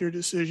guys make their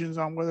decisions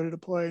on whether to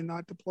play and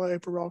not to play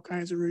for all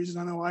kinds of reasons.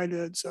 I know I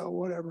did, so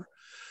whatever.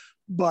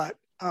 But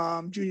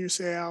Junior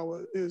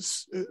Seau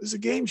is a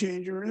game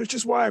changer. And it's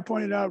just why I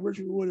pointed out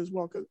Richard Wood as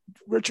well, because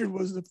Richard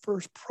was the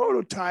first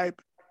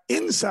prototype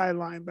inside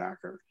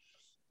linebacker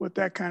with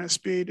that kind of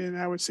speed. And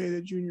I would say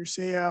that Junior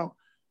Seau,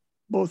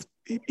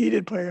 he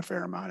did play a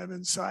fair amount of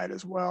inside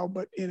as well,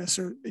 but in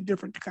a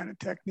different kind of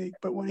technique.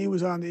 But when he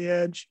was on the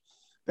edge,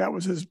 that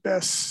was his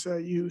best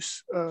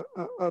use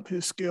of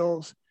his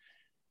skills.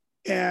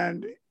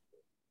 And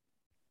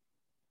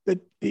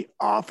the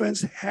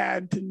offense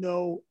had to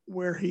know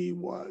where he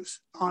was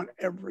on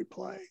every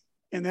play.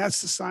 And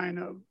that's the sign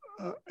of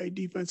a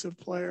defensive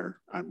player,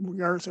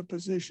 regardless of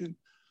position,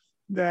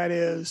 that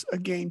is a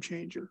game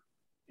changer.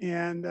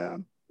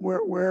 And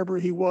wherever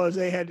he was,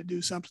 they had to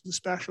do something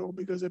special,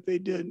 because if they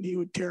didn't, he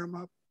would tear them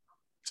up.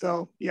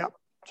 So, yeah,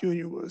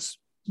 Junior was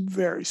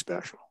very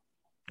special.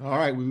 All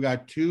right, we've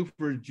got 2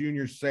 for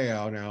Junior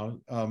Seau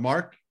now.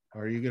 Mark,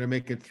 are you going to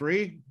make it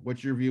 3?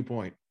 What's your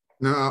viewpoint?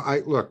 No,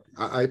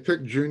 I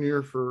picked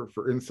Junior for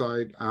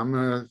inside. I'm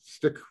gonna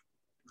stick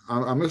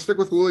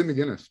with Willie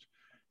McGinnis.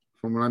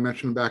 From what I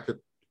mentioned back,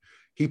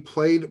 he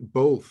played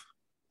both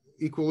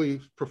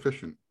equally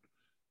proficient,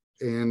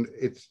 and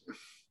it's,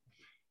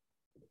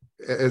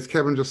 as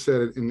Kevin just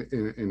said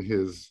in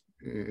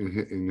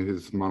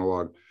his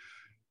monologue,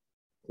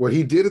 what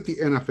he did at the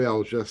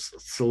NFL just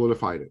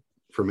solidified it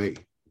for me.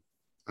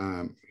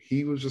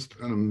 He was just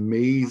an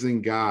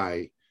amazing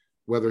guy,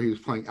 whether he was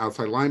playing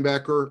outside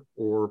linebacker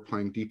or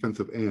playing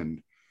defensive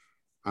end.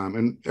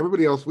 And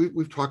everybody else,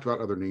 we've talked about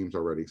other names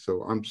already,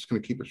 so I'm just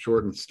going to keep it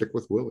short and stick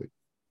with Willie.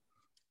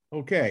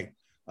 Okay.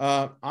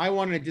 I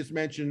want to just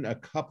mention a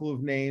couple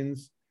of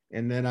names,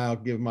 and then I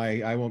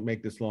won't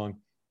make this long,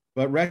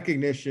 but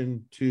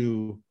recognition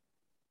to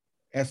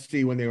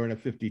SC when they were in a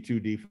 52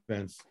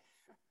 defense.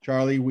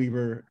 Charlie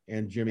Weaver,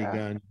 and Jimmy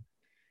Gunn.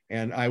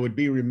 And I would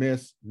be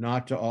remiss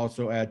not to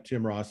also add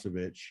Tim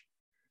Rosevich,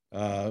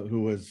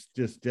 who was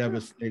just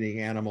devastating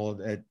animal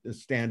at a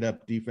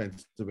stand-up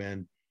defensive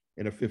end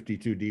in a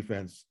 52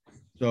 defense.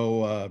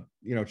 So,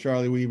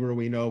 Charlie Weaver,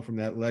 we know from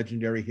that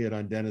legendary hit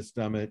on Dennis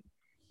Dummett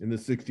in the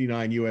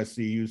 69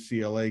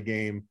 USC-UCLA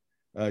game.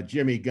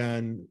 Jimmy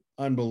Gunn,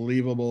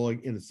 unbelievable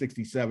in the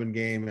 67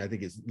 game. I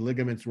think his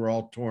ligaments were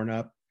all torn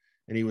up,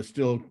 and he was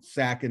still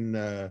sacking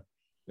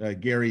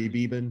Gary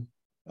Beban.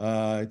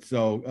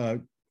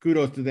 So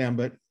kudos to them.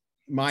 But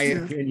my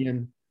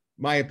opinion,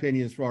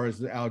 as far as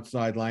the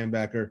outside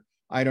linebacker,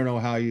 I don't know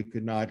how you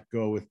could not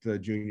go with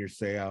Junior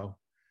Seau.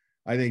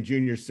 I think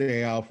Junior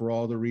Seau, for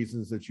all the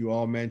reasons that you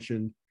all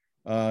mentioned,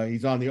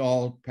 he's on the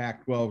all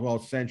Pac-12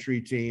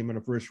 all-century team and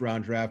a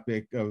first-round draft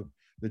pick of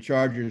the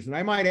Chargers. And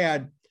I might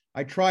add,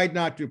 I tried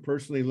not to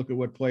personally look at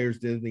what players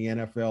did in the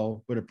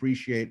NFL, but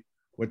appreciate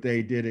what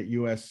they did at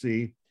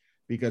USC,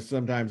 because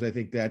sometimes I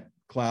think that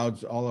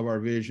clouds all of our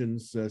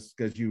visions,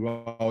 because you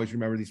always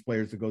remember these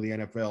players that go to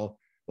the NFL,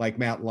 like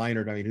Matt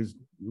Leinart. I mean,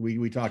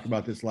 we talked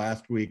about this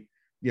last week,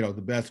 the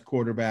best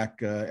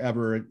quarterback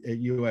ever at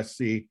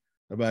USC,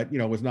 but,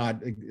 was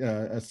not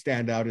a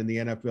standout in the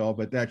NFL,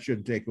 but that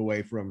shouldn't take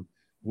away from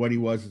what he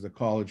was as a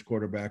college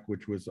quarterback,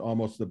 which was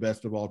almost the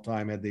best of all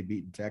time had they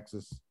beaten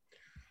Texas.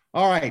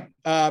 All right.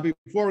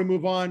 Before we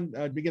move on,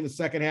 begin the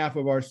second half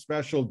of our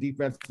special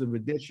defensive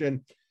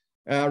edition.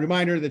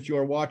 Reminder that you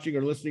are watching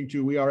or listening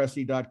to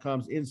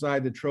WeAreSC.com's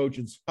Inside the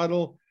Trojans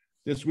Huddle.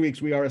 This week's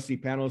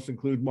WeAreSC panelists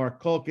include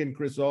Mark Culkin,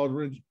 Chris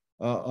Arledge,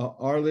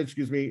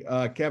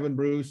 Kevin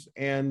Bruce,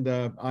 and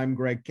I'm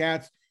Greg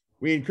Katz.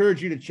 We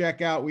encourage you to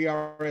check out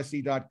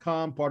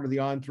WeAreSC.com, part of the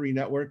On3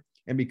 network,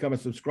 and become a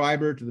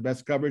subscriber to the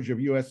best coverage of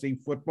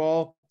USC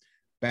football,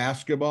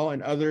 basketball,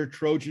 and other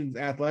Trojans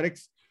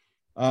athletics.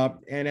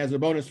 And as a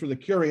bonus for the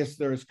curious,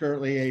 there is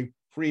currently a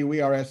free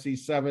WeAreSC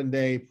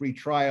 7-day free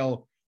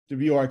trial to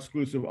view our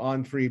exclusive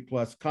On3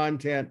 Plus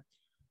content,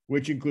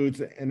 which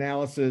includes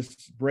analysis,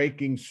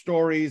 breaking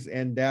stories,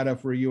 and data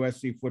for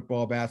USC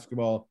football,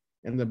 basketball,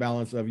 and the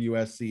balance of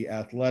USC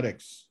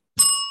athletics.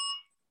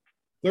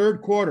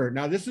 Third quarter.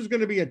 Now, this is going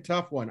to be a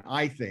tough one,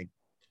 I think.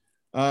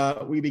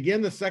 We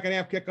begin the second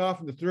half kickoff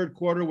in the third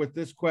quarter with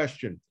this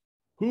question.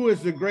 Who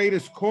is the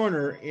greatest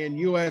corner in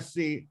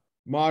USC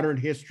modern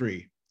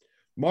history?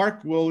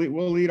 Mark, we'll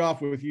lead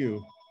off with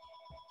you.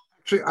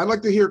 Actually, I'd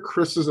like to hear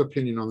Chris's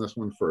opinion on this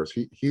one first.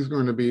 He's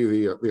going to be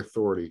the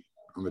authority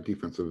on the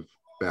defensive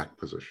back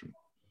position.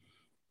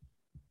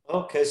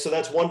 Okay, so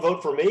that's one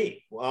vote for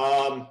me.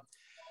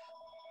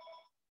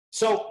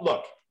 So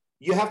look,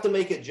 you have to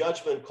make a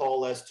judgment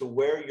call as to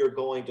where you're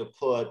going to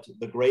put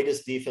the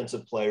greatest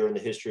defensive player in the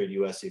history of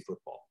USC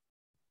football.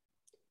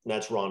 And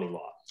that's Ronnie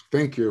Lott.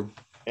 Thank you.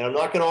 And I'm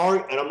not going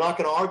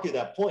to argue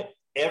that point.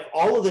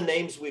 All of the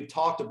names we've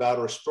talked about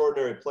are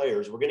extraordinary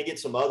players. We're going to get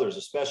some others,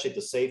 especially at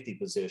the safety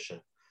position.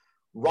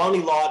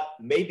 Ronnie Lott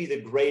may be the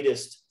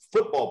greatest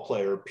football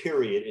player,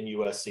 period, in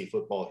USC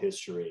football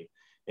history.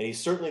 And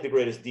he's certainly the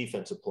greatest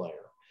defensive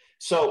player.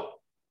 So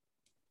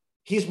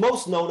he's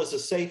most known as a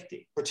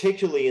safety,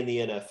 particularly in the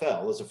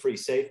NFL as a free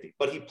safety.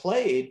 But he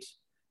played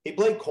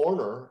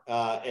corner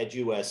at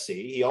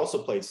USC. He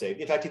also played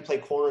safety. In fact, he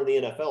played corner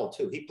in the NFL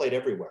too. He played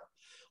everywhere.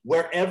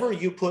 Wherever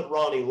you put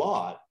Ronnie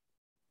Lott,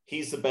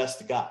 he's the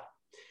best guy.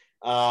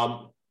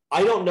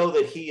 I don't know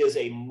that he is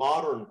a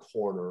modern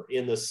corner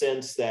in the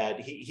sense that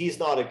he's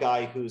not a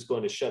guy who's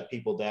going to shut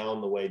people down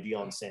the way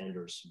Deion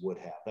Sanders would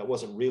have. That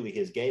wasn't really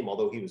his game,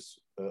 although he was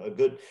a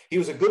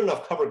good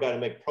enough cover guy to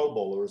make Pro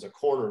Bowler as a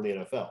corner in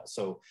the NFL.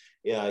 So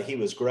he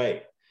was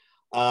great.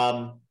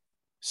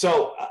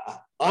 So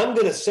I'm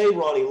going to say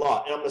Ronnie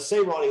Lott, and I'm going to say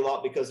Ronnie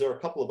Lott because there are a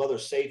couple of other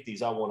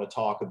safeties I want to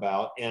talk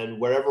about, and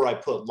wherever I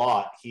put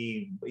Lott,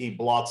 he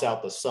blots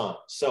out the sun.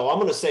 So I'm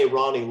going to say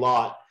Ronnie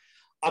Lott.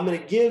 I'm going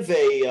to give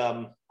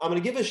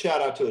a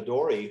shout out to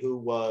Adoree, who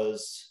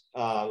was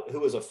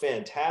a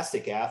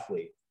fantastic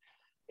athlete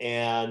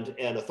and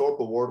a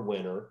Thorpe Award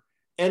winner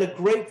and a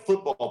great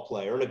football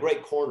player and a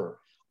great corner.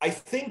 I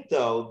think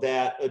though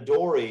that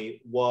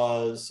Adoree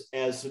was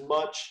as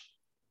much.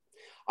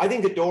 I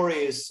think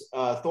Adoree's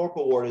Thorpe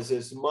Award is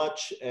as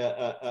much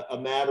a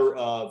matter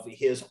of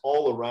his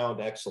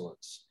all-around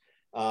excellence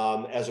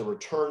as a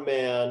return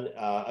man,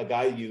 a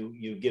guy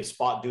you give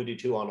spot duty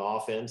to on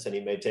offense, and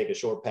he may take a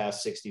short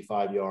pass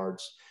 65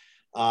 yards.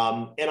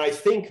 And I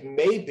think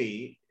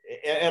maybe,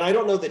 and I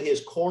don't know that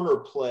his corner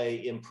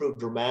play improved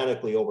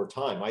dramatically over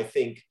time. I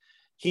think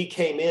he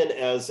came in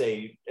as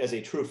a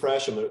true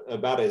freshman,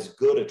 about as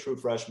good a true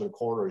freshman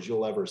corner as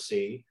you'll ever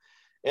see.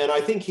 And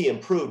I think he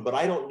improved, but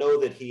I don't know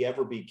that he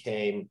ever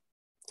became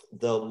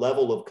the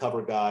level of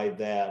cover guy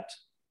that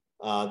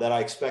I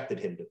expected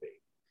him to be.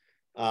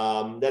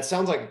 That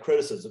sounds like a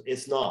criticism.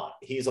 It's not.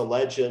 He's a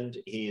legend.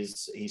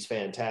 He's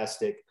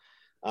fantastic.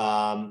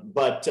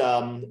 But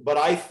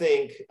I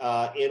think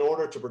in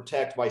order to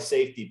protect my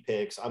safety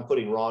picks, I'm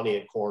putting Ronnie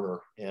at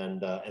corner,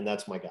 and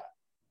that's my guy.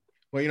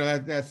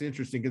 Well, that's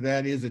interesting because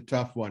that is a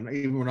tough one.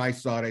 Even when I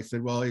saw it, I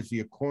said, well, is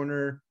he a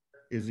corner?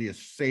 Is he a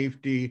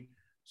safety?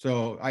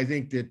 So I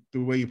think that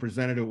the way you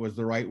presented it was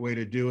the right way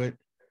to do it.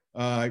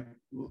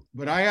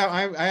 But I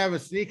have a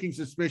sneaking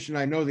suspicion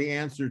I know the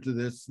answer to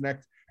this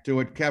next to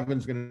what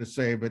Kevin's going to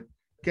say. But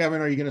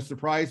Kevin, are you going to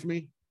surprise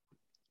me?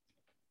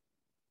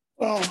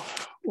 Well,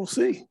 we'll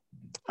see.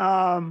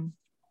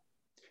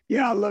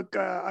 Yeah, look,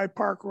 I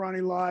park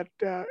Ronnie Lott.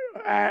 I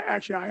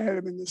had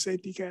him in the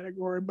safety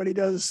category, but he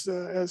does,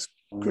 as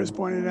Chris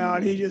pointed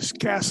out, he just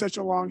casts such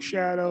a long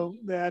shadow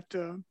that,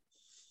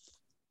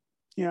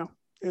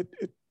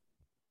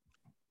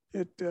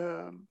 it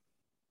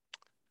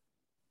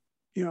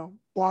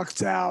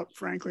blocks out,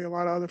 frankly, a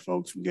lot of other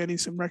folks from getting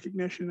some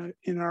recognition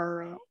in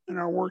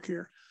our work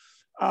here.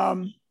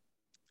 In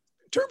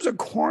terms of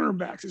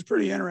cornerbacks, it's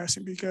pretty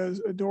interesting because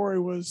Adoree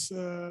was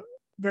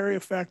very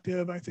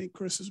effective. I think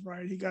Chris is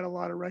right. He got a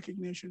lot of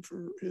recognition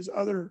for his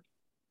other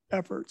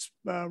efforts,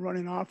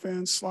 running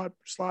offense,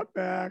 slot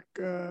back,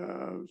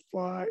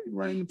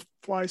 running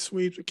fly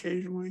sweeps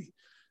occasionally,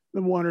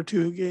 the one or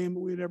two game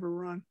we'd ever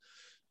run.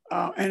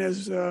 And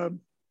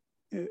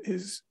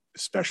his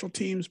special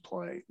teams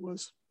play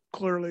was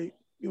clearly,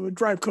 it would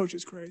drive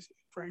coaches crazy,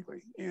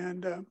 frankly.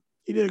 And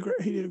he did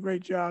a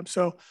great job.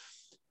 So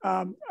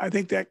I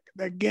think that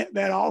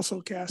also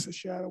casts a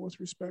shadow with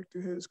respect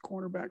to his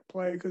cornerback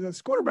play, because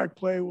his cornerback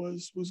play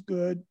was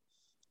good,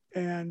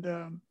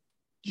 and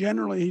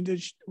generally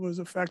he was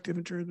effective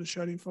in terms of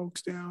shutting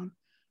folks down.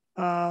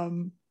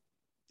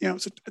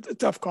 It's a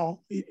tough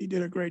call. He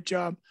did a great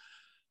job.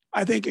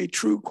 I think a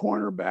true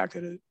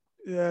cornerback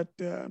that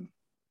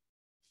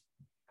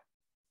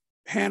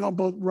handled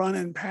both run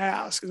and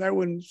pass, because I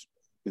wouldn't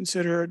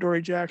consider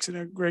Adoree Jackson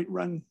a great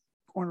run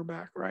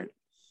cornerback, right?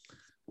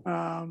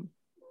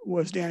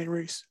 Was Danny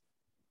Reese.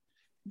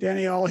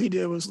 Danny, all he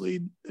did was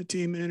lead the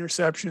team in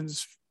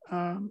interceptions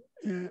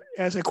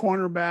as a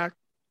cornerback,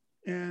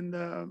 and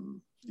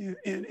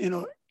in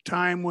a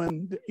time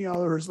when there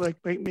was like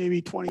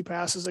maybe 20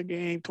 passes a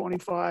game,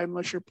 25,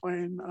 unless you're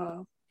playing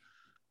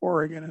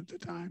Oregon at the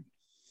time.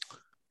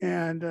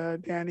 And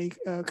Danny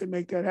could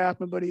make that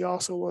happen, but he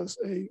also was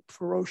a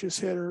ferocious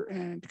hitter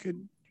and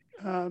could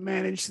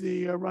manage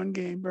the run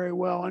game very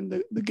well. And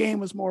the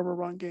game was more of a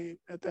run game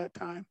at that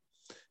time.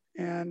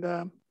 And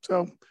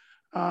so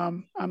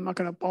I'm not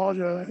going to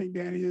apologize. I think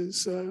Danny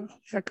is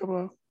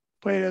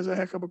played as a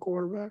heck of a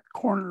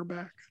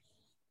cornerback.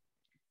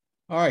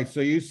 All right.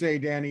 So you say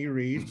Danny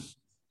Reese.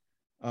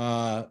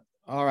 All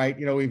right.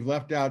 We've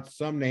left out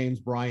some names.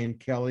 Brian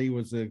Kelly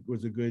was a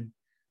good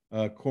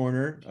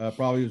corner.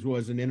 Probably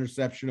was an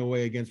interception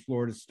away against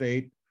Florida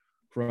State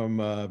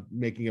from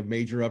making a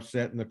major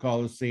upset in the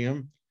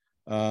Coliseum.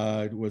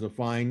 Was a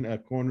fine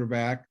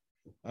cornerback.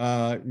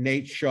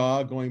 Nate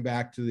Shaw, going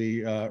back to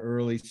the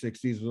early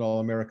 60s, was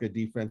All-America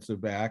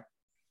defensive back.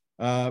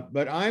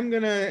 But I'm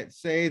going to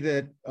say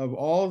that of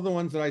all of the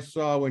ones that I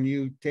saw, when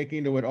you take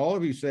into what all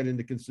of you said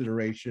into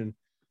consideration,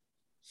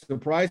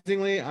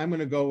 surprisingly, I'm going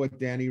to go with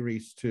Danny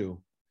Reese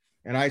too.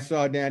 And I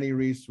saw Danny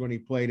Reese when he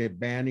played at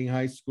Banning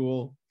High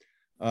School.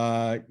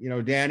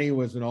 Danny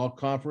was an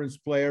all-conference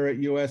player at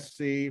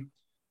USC.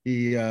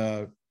 He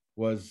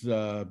was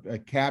a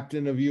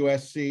captain of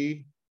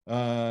USC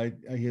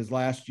his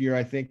last year,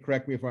 I think.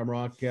 Correct me if I'm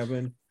wrong,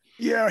 Kevin.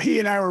 Yeah, he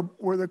and I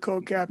were the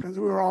co-captains.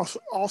 We were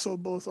also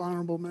both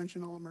honorable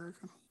mention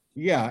All-American.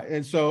 Yeah,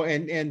 and so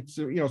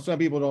some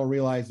people don't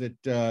realize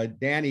that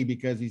Danny,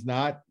 because he's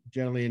not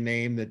generally a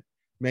name that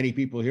many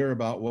people hear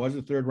about, was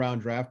a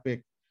third-round draft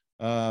pick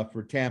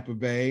for Tampa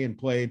Bay and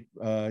played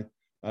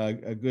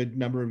a good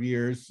number of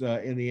years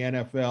in the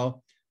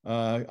NFL.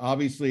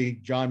 Obviously,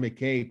 John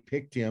McKay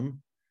picked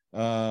him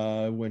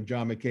when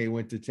John McKay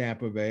went to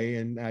Tampa Bay,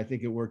 and I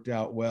think it worked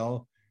out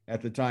well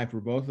at the time for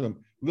both of them.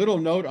 Little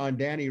note on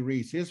Danny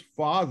Reese: his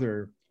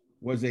father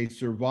was a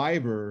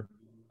survivor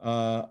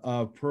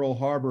of Pearl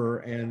Harbor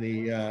and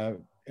the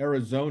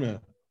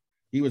Arizona.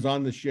 He was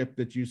on the ship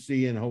that you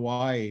see in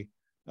Hawaii.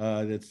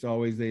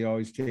 They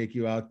always take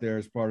you out there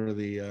as part of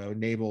the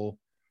naval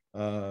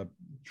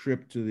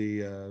trip to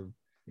the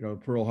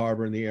Pearl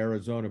Harbor and the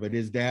Arizona. But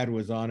his dad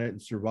was on it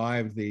and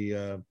survived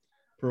the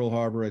Pearl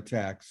Harbor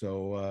attack.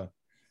 So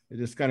it's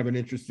just kind of an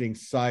interesting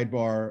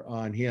sidebar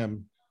on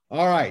him.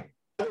 All right.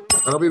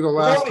 That'll be the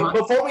last time.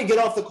 Before we get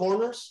off the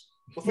corners,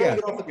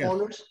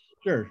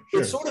 Sure.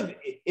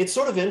 It's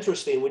sort of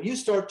interesting when you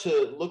start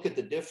to look at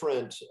the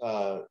different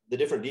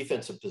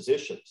defensive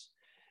positions.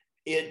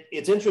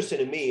 It's interesting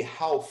to me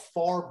how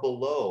far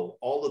below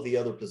all of the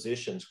other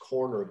positions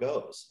corner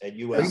goes at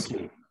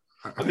USC.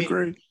 I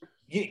mean,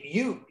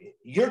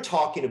 you're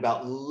talking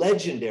about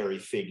legendary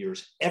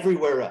figures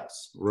everywhere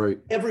else. Right.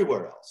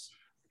 Everywhere else.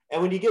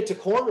 And when you get to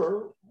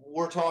corner,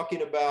 we're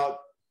talking about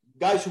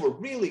guys who were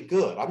really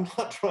good. I'm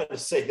not trying to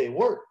say they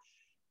weren't,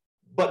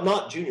 but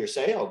not Junior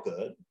Seau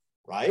good,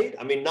 right?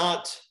 I mean,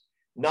 not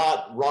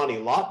Ronnie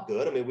Lott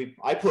good. I mean,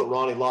 I put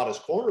Ronnie Lott as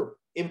corner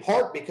in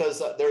part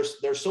because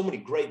there's so many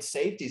great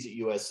safeties at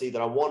USC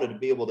that I wanted to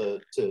be able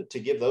to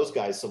give those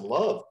guys some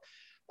love.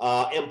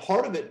 And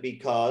part of it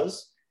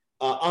because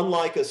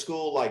unlike a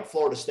school like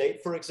Florida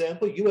State, for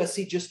example,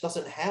 USC just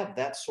doesn't have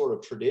that sort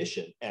of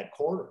tradition at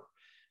corner.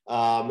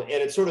 And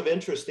it's sort of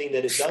interesting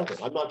that it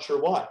doesn't. I'm not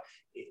sure why.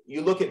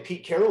 You look at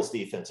Pete Carroll's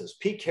defenses.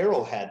 Pete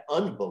Carroll had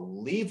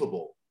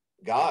unbelievable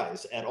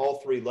guys at all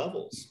three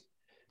levels,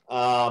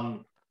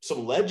 some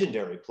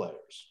legendary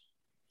players.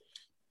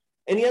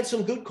 And he had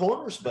some good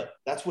corners, but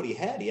that's what he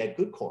had. He had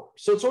good corners.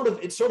 So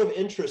it's sort of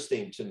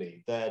interesting to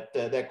me that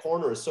that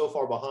corner is so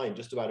far behind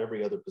just about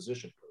every other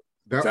position.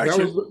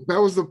 That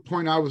was the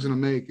point I was going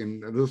to make,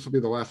 and this will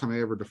be the last time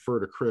I ever defer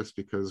to Chris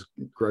because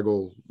Greg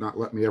will not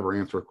let me ever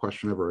answer a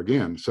question ever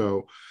again.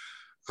 So,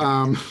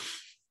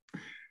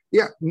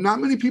 yeah, not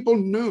many people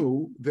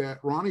knew that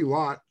Ronnie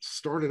Lott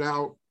started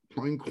out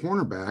playing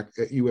cornerback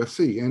at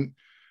USC, and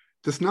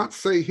does not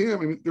say him.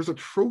 I mean, there's a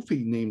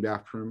trophy named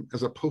after him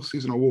as a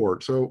postseason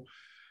award, so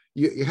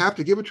you have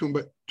to give it to him.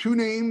 But two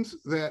names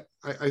that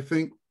I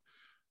think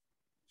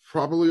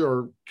probably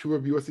are two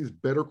of USC's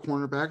better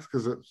cornerbacks,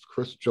 because as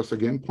Chris just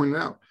again pointed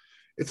out,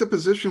 it's a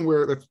position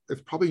where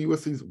it's probably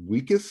USC's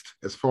weakest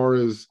as far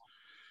as,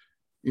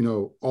 you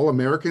know,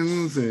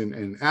 All-Americans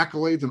and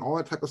accolades and all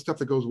that type of stuff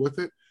that goes with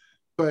it.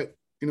 But,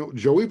 you know,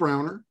 Joey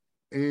Browner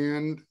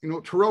and, you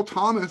know, Terrell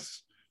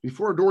Thomas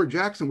before Adoree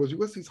Jackson was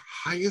USC's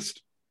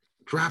highest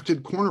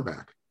drafted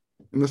cornerback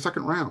in the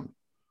second round.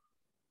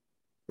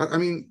 But I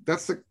mean,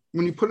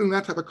 when you put it in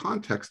that type of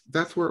context,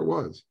 that's where it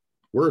was,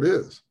 where it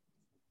is.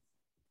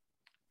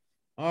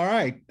 All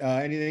right.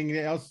 Anything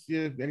else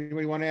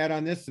anybody want to add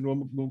on this? And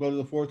we'll go to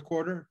the fourth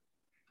quarter.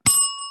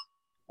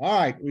 All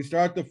right. We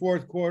start the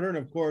fourth quarter. And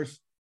of course,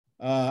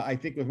 I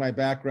think with my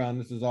background,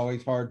 this is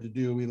always hard to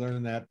do. We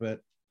learned that,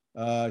 but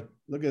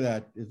look at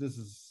that.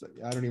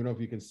 I don't even know if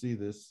you can see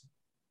this,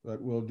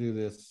 but we'll do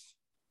this.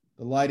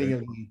 The lighting of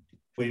the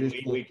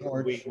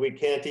we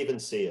can't even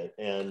see it.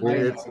 And wait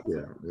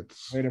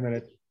a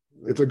minute.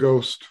 It's a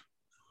ghost.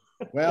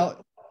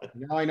 Well,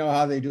 now I know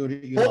how they do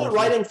it. Hold it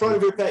right in front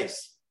of your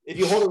face. If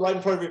you hold it right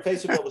in front of your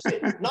face, you'll be able to see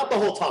it. Not the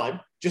whole time,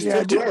 just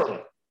temporarily.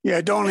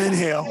 Yeah, don't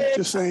inhale.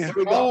 Just saying.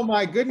 Oh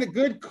my goodness.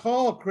 Good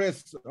call,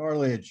 Chris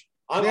Arledge.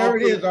 There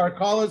it is, our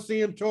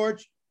Coliseum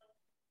torch.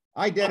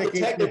 I'm a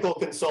technical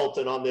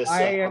consultant on this.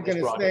 I am going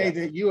to say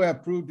that you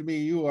have proved to me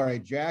you are a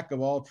jack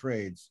of all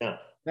trades. Yeah.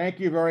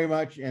 Thank you very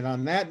much. And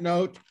on that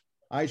note,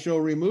 I shall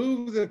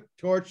remove the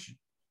torch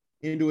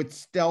into its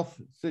stealth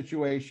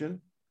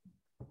situation,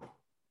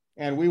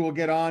 and we will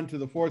get on to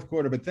the fourth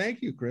quarter. But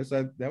thank you, Chris.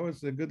 That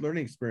was a good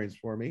learning experience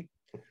for me.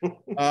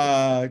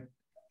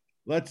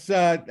 Let's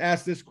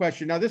ask this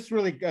question. Now, this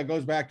really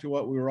goes back to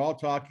what we were all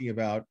talking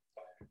about.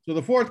 So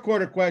the fourth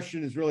quarter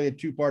question is really a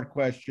two-part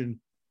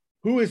question.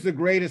 Who is the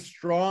greatest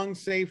strong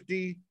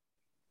safety?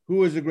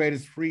 Who is the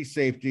greatest free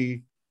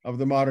safety of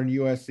the modern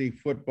USC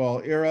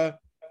football era?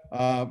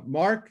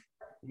 Mark,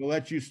 we'll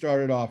let you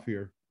start it off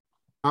here.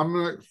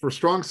 For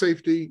strong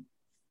safety,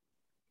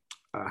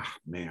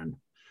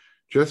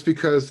 just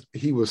because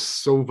he was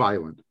so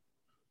violent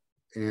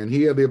and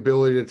he had the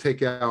ability to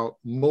take out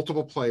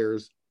multiple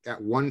players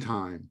at one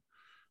time,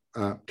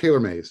 Taylor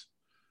Mays.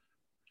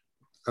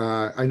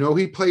 I know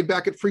he played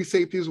back at free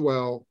safety as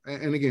well.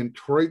 And again,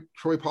 Troy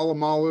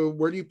Polamalu,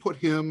 where do you put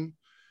him?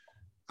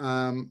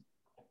 You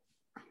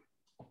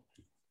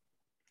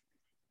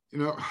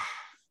know,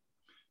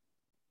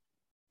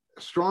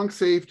 strong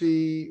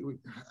safety,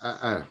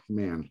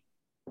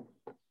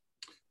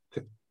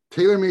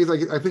 Taylor Mays,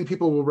 I think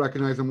people will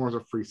recognize him more as a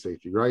free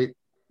safety, right?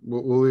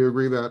 Will we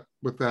agree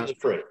with that? He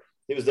was free.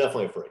 He was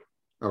definitely free.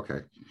 Okay.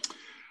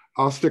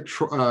 I'll stick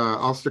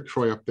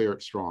Troy up there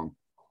at strong.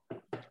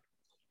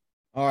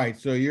 All right.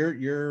 So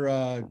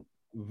your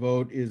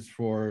vote is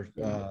for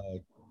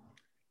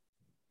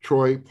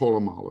Troy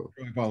Polamalu.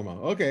 Troy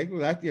Polamalu. Okay.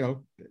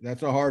 Well,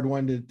 that's a hard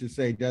one to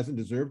say doesn't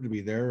deserve to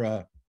be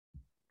there.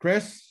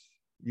 Chris,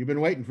 you've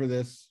been waiting for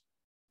this.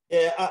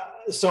 Yeah.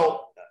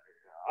 So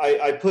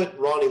I put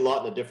Ronnie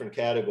Lott in a different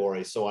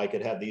category so I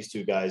could have these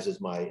two guys as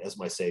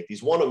my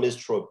safeties. One of them is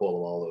Troy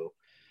Polamalu,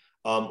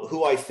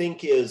 who I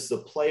think is the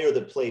player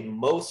that played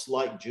most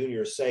like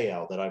Junior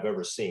Seau that I've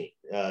ever seen,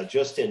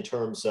 just in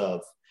terms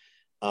of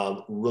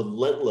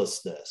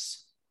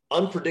relentlessness,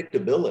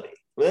 unpredictability.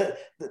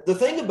 The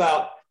thing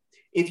about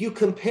if you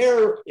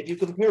compare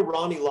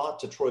Ronnie Lott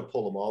to Troy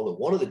Polamalu,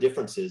 one of the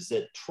differences is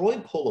that Troy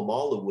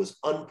Polamalu was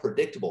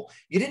unpredictable.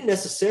 You didn't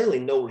necessarily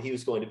know where he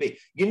was going to be.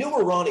 You knew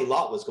where Ronnie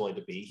Lott was going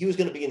to be. He was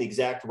going to be in the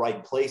exact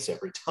right place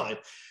every time.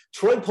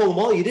 Troy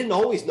Polamalu, you didn't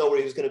always know where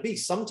he was going to be.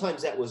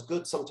 Sometimes that was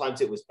good. Sometimes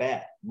it was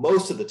bad.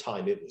 Most of the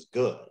time it was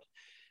good.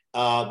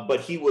 But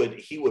he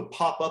would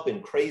pop up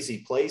in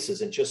crazy places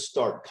and just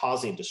start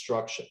causing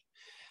destruction.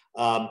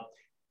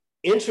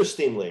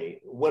 Interestingly,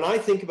 when I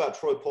think about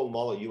Troy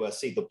Polamalu at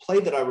USC, the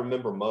play that I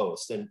remember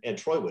most, and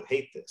Troy would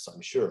hate this,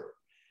 I'm sure,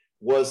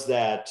 was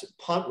that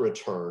punt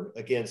return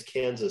against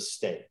Kansas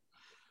State.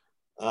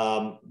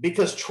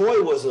 Because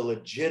Troy was a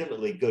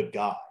legitimately good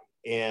guy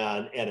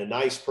and a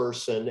nice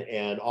person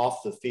and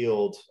off the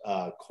field,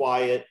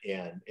 quiet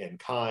and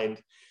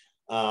kind.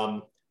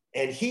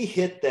 And he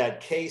hit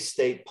that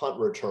K-State punt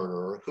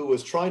returner who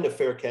was trying to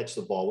fair catch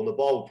the ball when the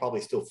ball was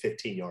probably still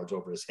 15 yards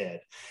over his head.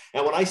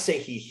 And when I say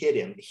he hit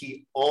him,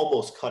 he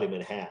almost cut him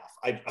in half.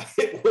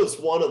 It was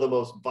one of the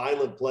most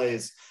violent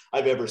plays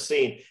I've ever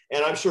seen.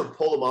 And I'm sure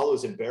Polamalu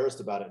is embarrassed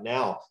about it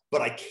now,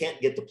 but I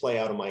can't get the play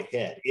out of my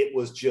head. It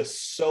was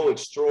just so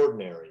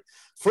extraordinary.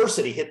 First,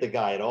 that he hit the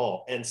guy at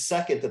all. And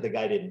second, that the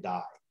guy didn't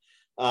die.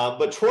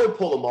 But Troy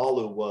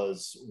Polamalu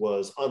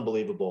was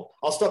unbelievable.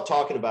 I'll stop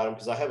talking about him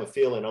because I have a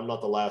feeling I'm not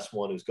the last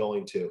one who's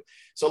going to.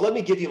 So let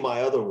me give you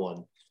my other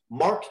one,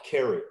 Mark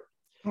Carrier.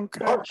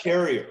 Okay. Mark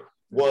Carrier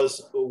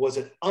was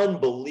an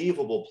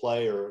unbelievable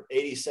player,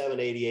 87,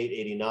 88,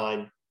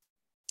 89.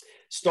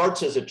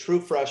 Starts as a true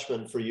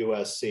freshman for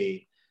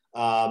USC.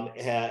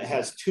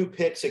 Has 2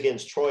 picks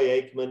against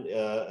Troy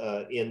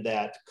Aikman in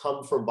that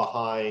come from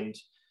behind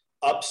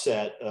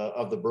upset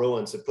of the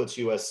Bruins that puts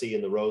USC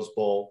in the Rose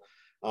Bowl.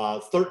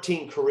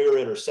 13 career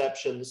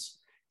interceptions.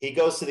 He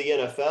goes to the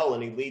NFL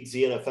and he leads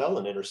the NFL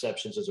in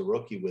interceptions as a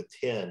rookie with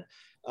 10.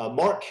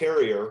 Mark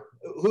Carrier,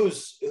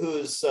 whose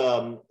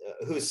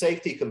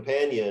safety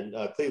companion,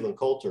 Cleveland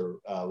Coulter,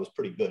 was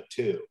pretty good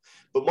too.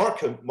 But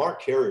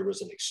Mark Carrier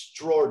was an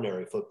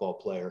extraordinary football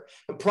player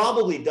and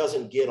probably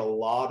doesn't get a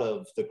lot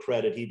of the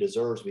credit he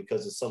deserves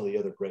because of some of the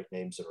other great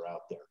names that are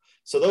out there.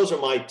 So those are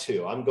my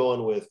 2. I'm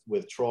going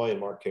with Troy and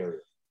Mark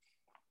Carrier.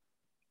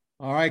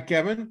 All right,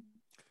 Kevin.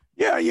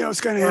 Yeah, it's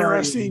kind of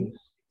interesting.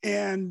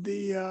 And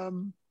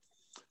the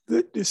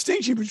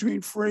distinction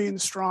between free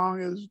and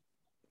strong is,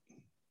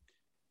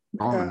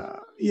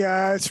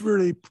 it's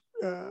really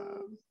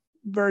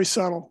very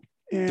subtle.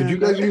 And did you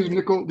guys use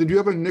nickel? Did you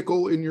have a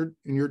nickel in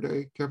your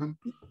day, Kevin?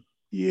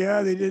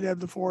 Yeah, they did have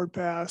the forward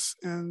pass,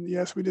 and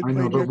yes, we did. I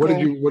know, but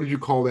nickel. what did you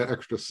call that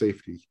extra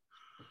safety?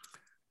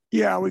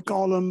 Yeah, we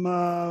called him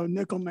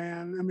nickel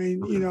man. I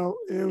mean,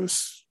 it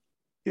was,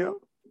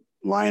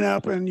 line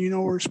up and where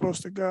we're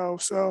supposed to go.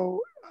 So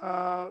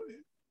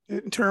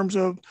in terms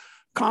of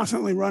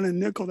constantly running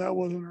nickel, that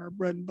wasn't our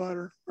bread and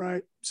butter,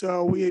 right?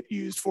 So we had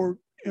used for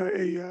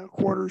a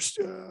quarters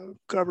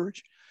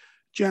coverage,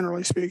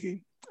 generally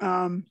speaking.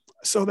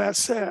 So that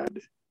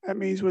said, that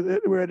means we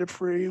had a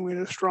free and we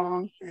had a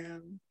strong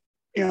and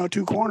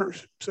 2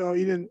 corners. So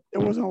there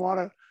wasn't a lot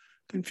of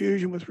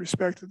confusion with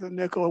respect to the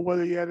nickel,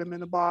 whether you had them in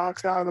the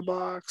box, out of the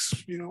box,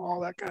 all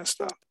that kind of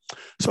stuff.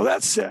 So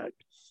that said,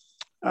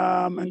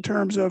 in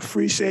terms of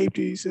free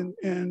safeties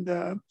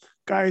and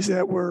guys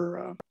that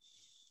were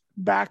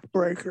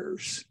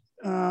backbreakers,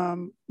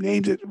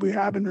 names that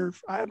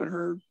I haven't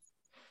heard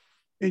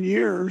in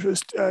years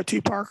is T.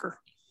 Parker.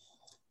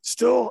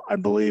 Still, I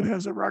believe,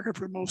 has a record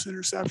for most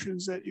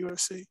interceptions at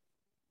USC.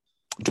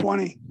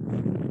 20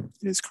 in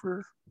his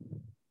career.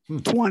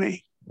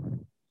 20.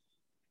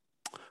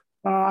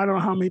 I don't know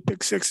how many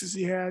pick sixes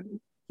he had,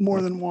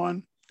 more than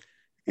one.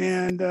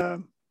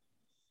 And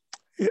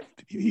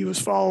he was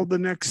followed the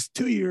next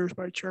 2 years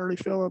by Charlie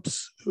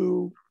Phillips,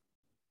 who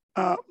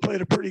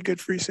played a pretty good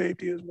free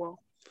safety as well.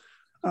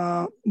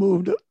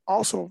 Moved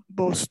also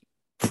both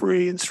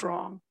free and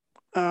strong,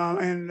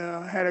 and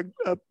had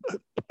a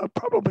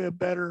probably a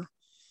better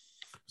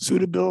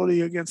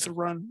suitability against the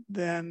run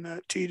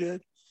than T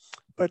did.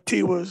 But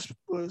T was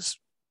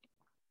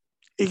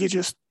he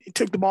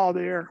took the ball to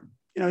the air.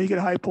 He could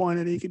high point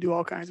it. He could do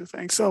all kinds of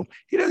things. So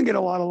he doesn't get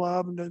a lot of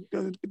love and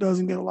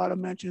doesn't get a lot of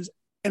mentions.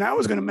 And I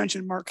was going to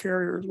mention Mark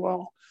Carrier as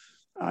well.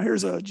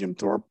 Here's a Jim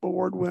Thorpe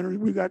Award winner.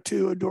 We got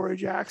 2, Adoree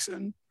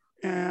Jackson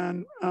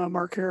and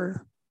Mark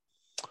Carrier.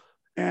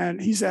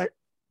 And he's that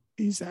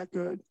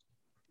good.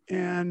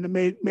 And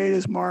made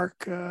his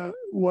mark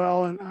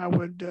well. And I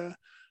would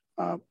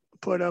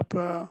put up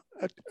a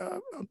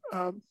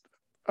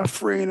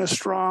free and a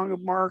strong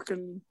of Mark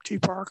and T.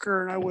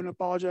 Parker, and I wouldn't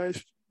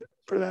apologize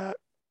for that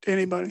to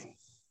anybody.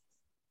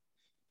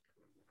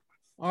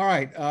 All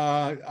right.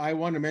 I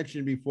want to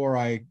mention before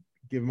I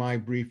give my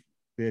brief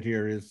bit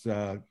here is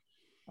I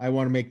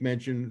want to make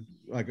mention,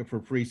 like for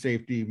free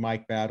safety,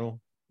 Mike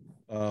Battle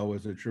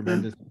was a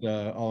tremendous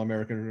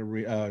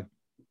All-American,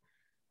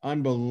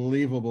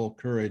 unbelievable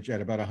courage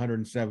at about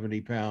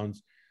 170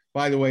 pounds.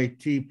 By the way,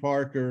 T.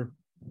 Parker,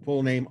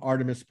 full name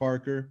Artemis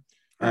Parker,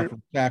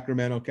 from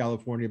Sacramento,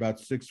 California, about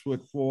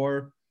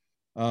 6'4",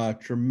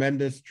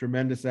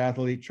 tremendous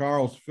athlete.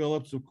 Charles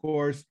Phillips, of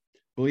course,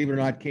 believe it or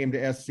not, came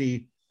to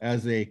SC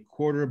as a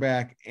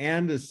quarterback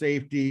and a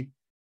safety.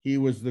 He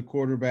was the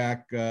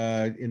quarterback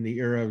in the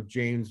era of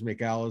James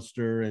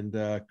McAllister and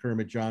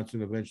Kermit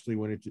Johnson. Eventually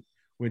went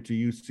to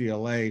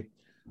UCLA.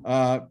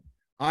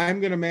 I'm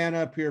going to man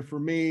up here for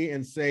me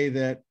and say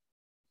that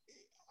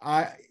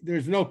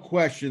there's no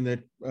question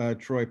that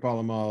Troy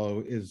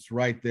Polamalu is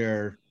right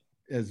there,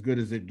 as good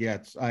as it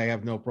gets. I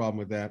have no problem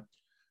with that.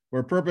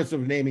 For purpose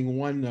of naming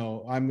one,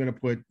 though, I'm going to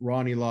put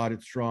Ronnie Lott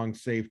at strong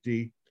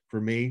safety for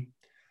me.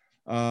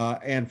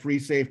 And free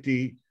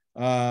safety,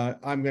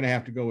 I'm going to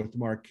have to go with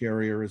Mark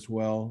Carrier as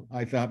well.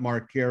 I thought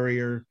Mark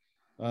Carrier,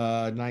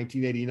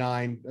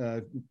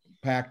 1989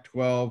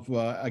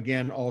 Pac-12,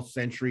 again,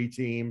 all-century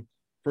team,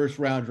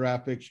 first-round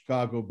draft pick,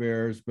 Chicago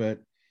Bears, but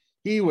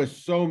he was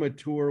so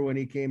mature when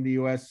he came to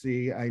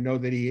USC. I know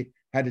that he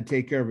had to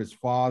take care of his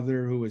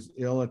father, who was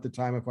ill at the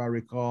time, if I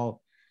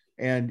recall.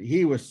 And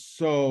he was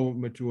so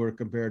mature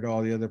compared to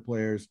all the other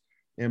players.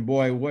 And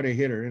boy, what a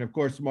hitter. And of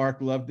course,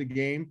 Mark loved the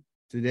game.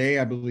 Today,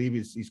 I believe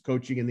he's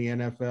coaching in the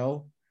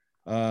NFL.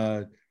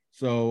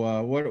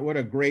 What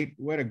a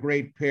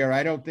great pair.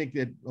 I don't think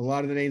that a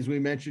lot of the names we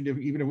mentioned,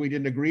 even if we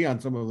didn't agree on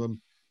some of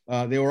them,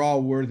 they were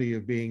all worthy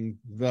of being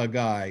the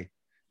guy,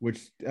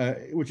 which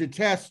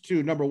attests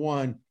to, number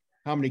one,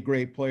 how many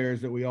great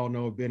players that we all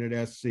know have been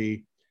at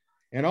SC,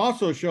 and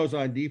also shows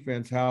on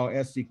defense how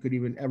SC could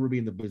even ever be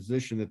in the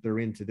position that they're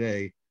in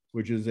today,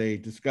 which is a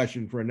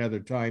discussion for another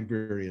time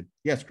period.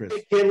 Yes, Chris.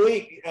 Can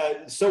we,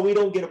 so we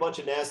don't get a bunch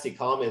of nasty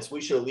comments, we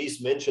should at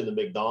least mention the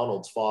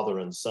McDonald's father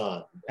and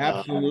son.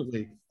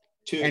 Absolutely.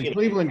 And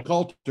Cleveland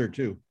Coulter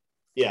too.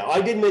 Yeah, I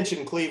did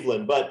mention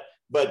Cleveland, but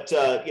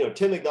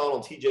Tim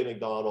McDonald, TJ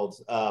McDonald,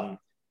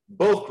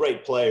 both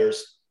great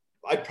players.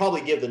 I'd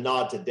probably give the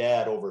nod to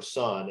dad over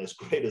son, as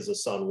great as the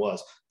son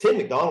was. Tim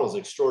McDonald was an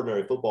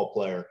extraordinary football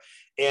player.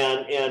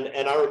 And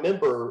I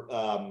remember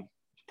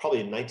probably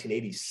in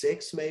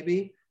 1986,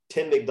 maybe,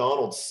 Tim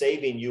McDonald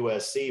saving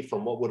USC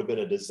from what would have been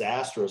a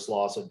disastrous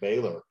loss at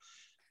Baylor,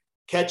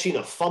 catching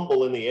a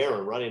fumble in the air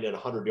and running it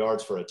 100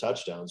 yards for a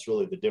touchdown is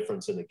really the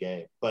difference in the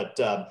game. But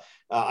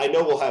I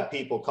know we'll have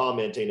people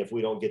commenting if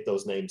we don't get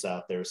those names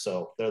out there.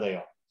 So there they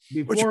are.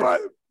 Which,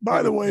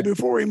 by the way,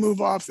 before we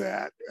move off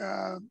that,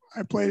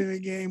 I played in a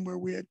game where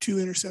we had 2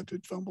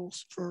 intercepted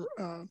fumbles for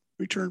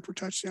return for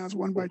touchdowns,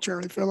 one by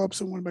Charlie Phillips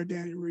and one by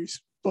Danny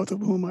Reese, both of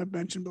whom I've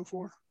mentioned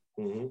before.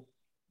 Mm-hmm.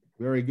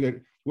 Very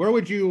good. Where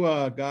would you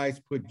guys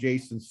put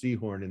Jason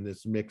Sehorn in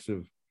this mix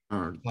of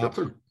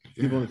people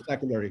in the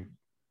secondary?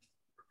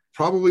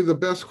 Probably the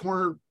best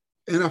NFL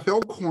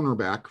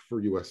cornerback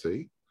for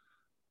USC.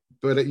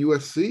 But at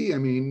USC, I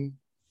mean,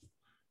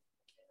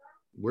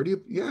 where do you,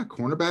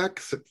 cornerback,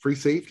 free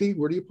safety,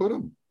 where do you put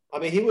him? I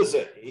mean, he was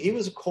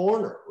a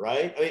corner,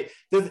 right? I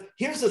mean,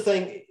 here's the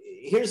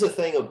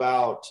thing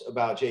about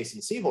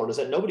Jason Sehorn is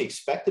that nobody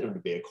expected him to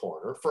be a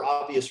corner for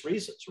obvious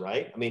reasons,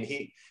 right? I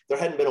mean, there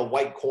hadn't been a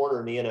white corner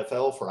in the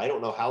NFL for I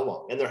don't know how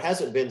long, and there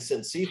hasn't been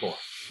since Sehorn.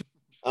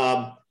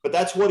 But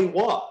that's what he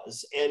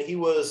was, and he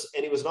was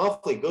an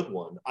awfully good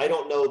one. I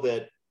don't know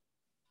that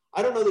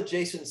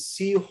Jason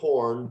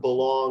Sehorn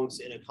belongs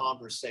in a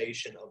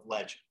conversation of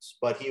legends,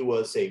 but he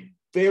was a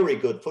very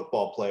good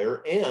football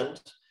player and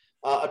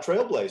a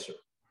trailblazer.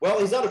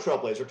 Well, he's not a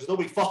trailblazer because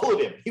nobody followed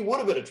him. He would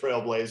have been a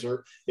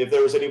trailblazer if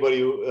there was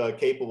anybody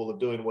capable of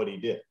doing what he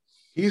did.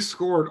 He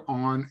scored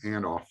on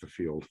and off the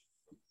field.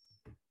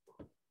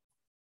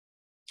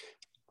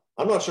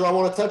 I'm not sure I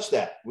want to touch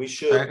that. We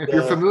should. If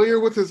you're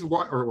familiar with his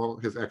wife, or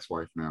his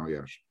ex-wife now,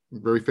 yes,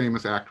 very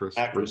famous actress.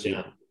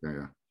 Yeah.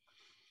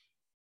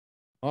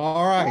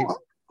 All right.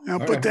 Now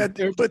put that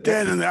in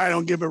the I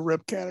don't give a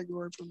rip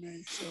category for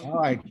me. So. All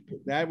right,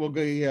 that will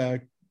be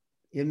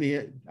in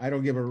the I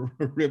don't give a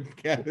rip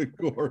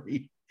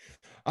category.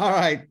 All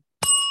right,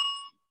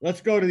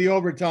 let's go to the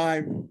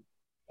overtime.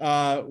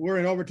 We're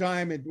in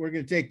overtime, and we're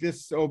going to take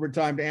this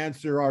overtime to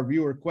answer our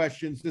viewer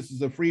questions. This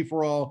is a free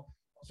for all.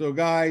 So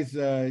guys,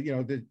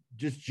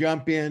 just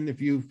jump in if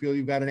you feel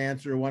you've got an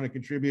answer or want to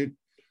contribute.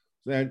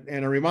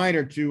 And a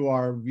reminder to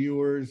our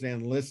viewers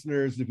and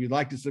listeners, if you'd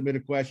like to submit a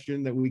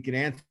question that we can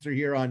answer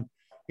here on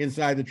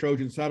Inside the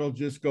Trojans Huddle,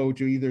 just go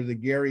to either the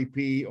Gary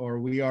P or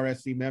We Are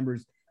SC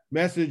members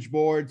message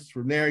boards.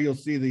 From there, you'll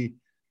see the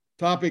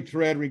topic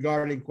thread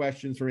regarding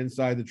questions for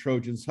Inside the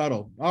Trojans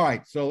Huddle. All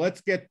right, so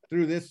let's get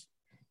through this.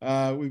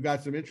 We've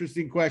got some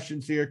interesting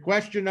questions here.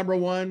 Question number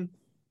 1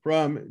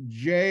 from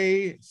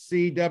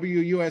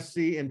JCW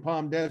USC in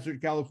Palm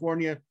Desert,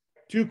 California.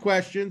 2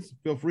 questions.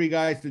 Feel free,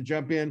 guys, to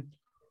jump in.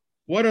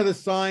 What are the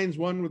signs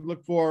one would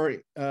look for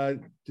to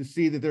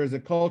see that there's a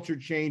culture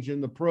change in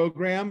the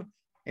program?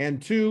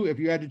 And 2, if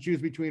you had to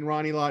choose between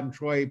Ronnie Lott and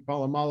Troy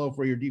Polamalu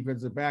for your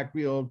defensive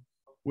backfield,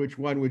 which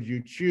one would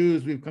you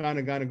choose? We've kind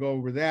of got to go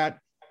over that,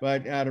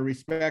 but out of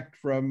respect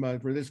for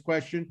this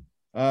question,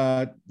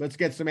 let's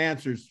get some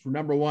answers. For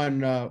number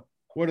 1,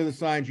 what are the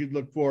signs you'd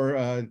look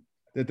for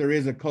that there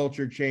is a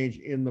culture change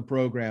in the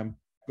program?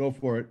 Go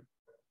for it.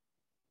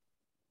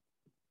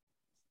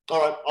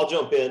 All right, I'll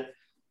jump in.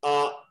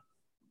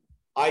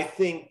 I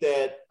think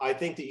that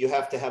you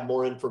have to have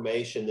more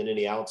information than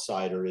any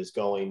outsider is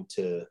going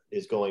to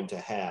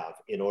have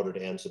in order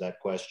to answer that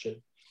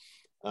question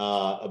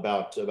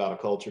about a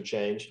culture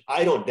change.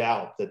 I don't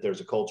doubt that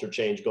there's a culture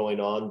change going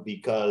on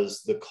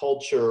because the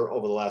culture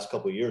over the last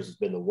couple of years has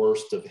been the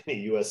worst of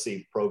any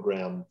USC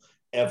program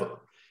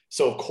ever.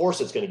 So of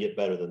course it's going to get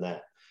better than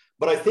that.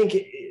 But I think,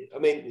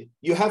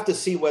 you have to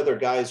see whether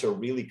guys are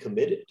really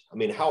committed. I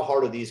mean, how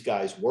hard are these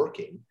guys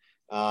working?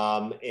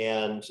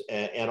 And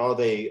are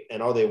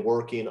they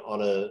working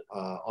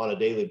on a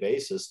daily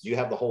basis? Do you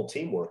have the whole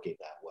team working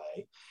that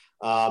way?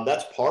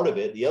 That's part of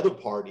it. The other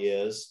part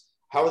is,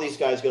 how are these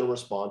guys going to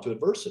respond to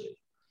adversity?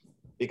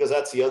 Because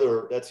that's the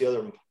other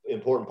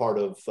important part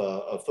of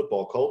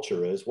football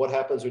culture is what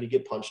happens when you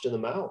get punched in the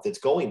mouth. It's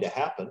going to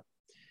happen.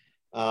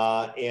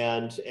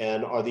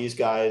 And are these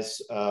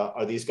guys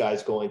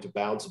going to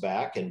bounce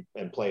back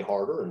and play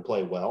harder and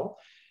play well?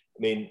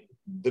 I mean,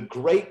 the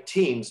great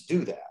teams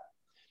do that.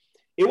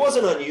 It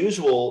wasn't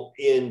unusual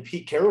in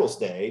Pete Carroll's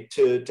day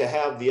to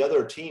have the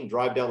other team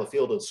drive down the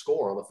field and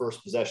score on the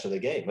first possession of the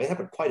game. It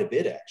happened quite a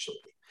bit, actually.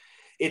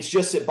 It's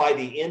just that by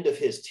the end of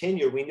his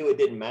tenure, we knew it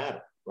didn't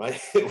matter, right?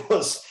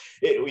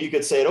 You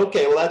could say,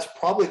 okay, well, that's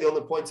probably the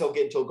only points they'll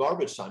get until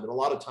garbage time. And a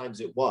lot of times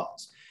it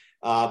was.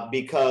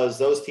 Because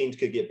those teams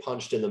could get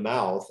punched in the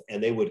mouth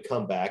and they would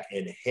come back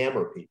and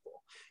hammer people.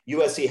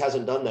 USC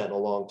hasn't done that in a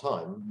long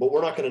time, but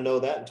we're not going to know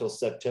that until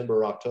September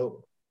or October.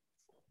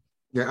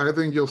 Yeah, I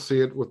think you'll see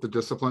it with the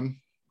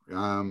discipline.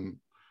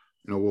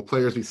 Will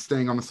players be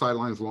staying on the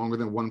sidelines longer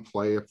than one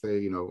play if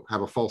they,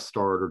 have a false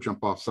start or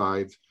jump off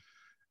sides?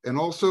 And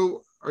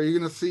also, are you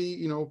going to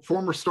see,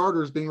 former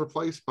starters being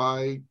replaced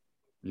by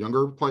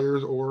younger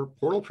players or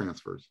portal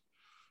transfers?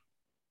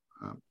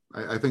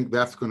 I think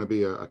that's going to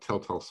be a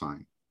telltale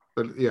sign.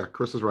 But yeah,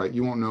 Chris is right.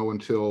 You won't know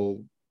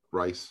until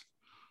Rice.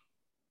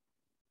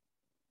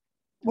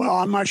 Well,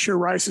 I'm not sure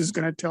Rice is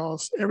going to tell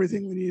us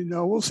everything we need to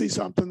know. We'll see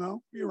something,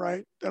 though. You're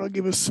right. That'll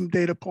give us some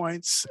data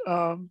points.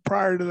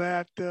 Prior to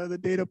that, the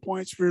data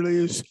points really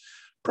is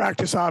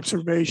practice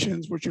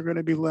observations, which are going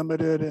to be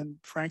limited. And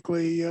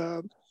frankly,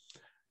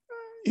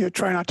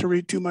 try not to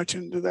read too much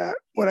into that.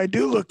 What I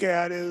do look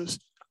at is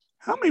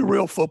how many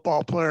real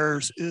football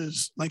players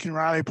is Lincoln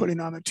Riley putting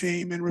on the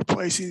team and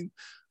replacing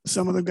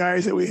some of the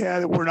guys that we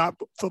had that were not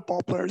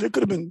football players. It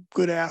could have been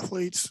good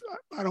athletes.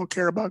 I don't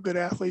care about good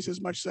athletes as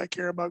much as I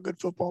care about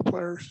good football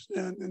players.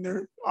 And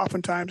there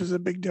oftentimes is a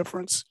big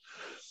difference.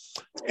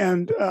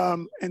 And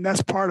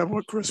that's part of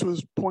what Chris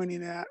was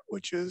pointing at,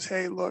 which is,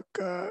 hey, look,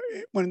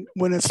 when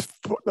it's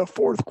the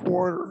fourth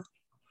quarter,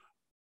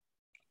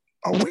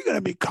 are we going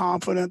to be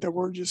confident that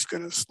we're just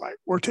going to,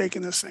 we're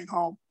taking this thing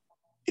home?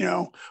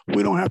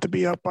 We don't have to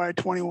be up by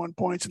 21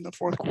 points in the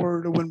fourth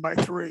quarter to win by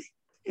 3,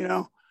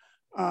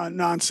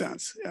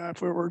 nonsense.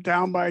 If we were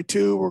down by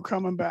 2, we're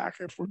coming back.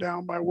 If we're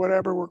down by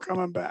whatever, we're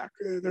coming back.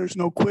 There's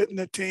no quitting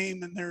the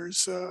team, and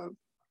there's, a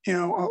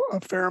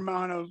fair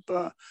amount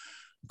of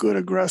good,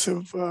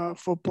 aggressive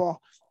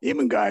football.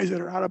 Even guys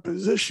that are out of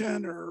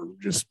position or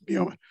just,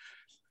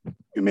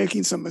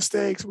 making some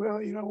mistakes.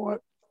 Well, you know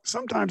what?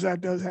 Sometimes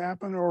that does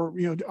happen, or,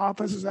 the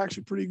offense is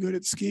actually pretty good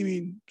at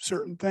scheming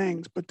certain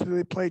things, but do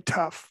they play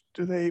tough?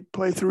 Do they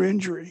play through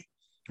injury?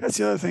 That's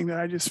the other thing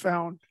that I just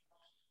found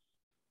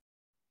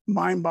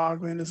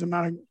mind-boggling is the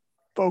amount of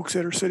folks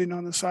that are sitting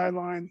on the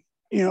sideline,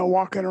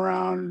 walking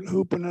around,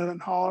 hooping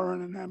and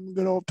hollering and having a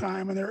good old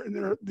time,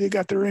 and they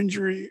got their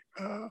injury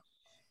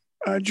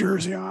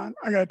jersey on.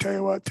 I got to tell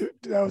you what,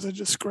 that was a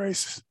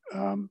disgrace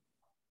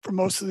for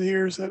most of the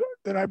years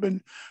that I've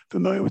been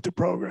familiar with the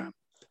program.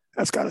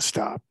 That's got to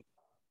stop.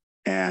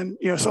 And,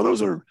 so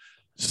those are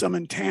some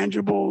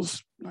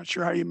intangibles. Not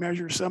sure how you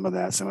measure some of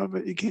that. Some of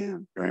it you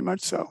can, very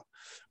much so.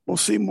 We'll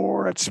see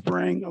more at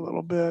spring a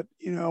little bit.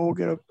 We'll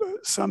get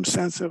some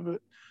sense of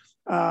it.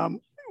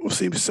 We'll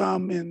see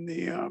some in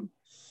the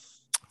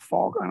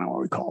fall. I don't know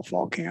what we call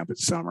fall camp.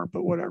 It's summer,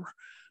 but whatever.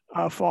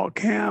 Fall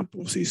camp,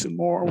 we'll see some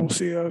more. We'll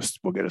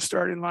get a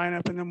starting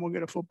lineup, and then we'll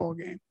get a football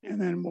game. And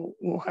then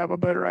we'll have a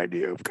better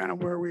idea of kind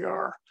of where we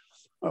are.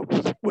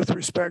 With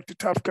respect to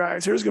tough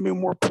guys, there's going to be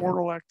more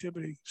portal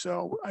activity.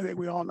 So I think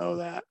we all know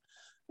that,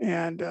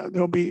 and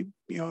there'll be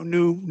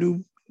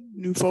new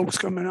folks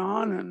coming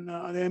on,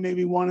 and they may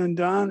be one and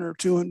done or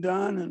two and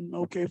done, and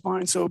okay,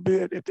 fine, so be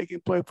it. If they can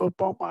play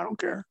football, I don't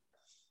care.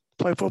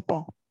 Play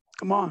football.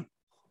 Come on,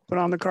 put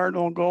on the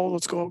Cardinal goal.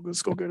 Let's go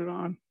get it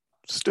on.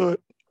 Let's do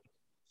it.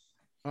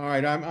 All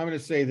right, I'm going to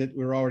say that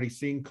we're already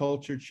seeing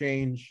culture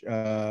change.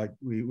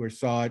 We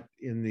saw it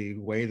in the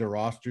way the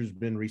roster's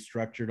been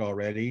restructured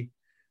already.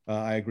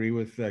 I agree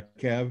with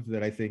Kev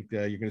that I think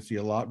you're going to see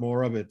a lot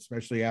more of it,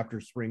 especially after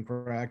spring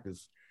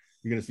practice.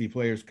 You're going to see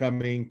players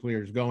coming,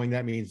 players going.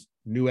 That means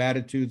new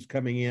attitudes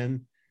coming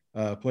in,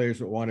 players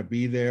that want to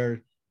be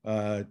there.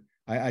 I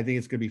think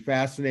it's going to be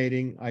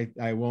fascinating.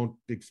 I won't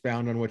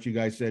expound on what you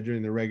guys said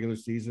during the regular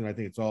season. I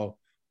think it's all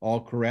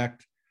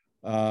correct.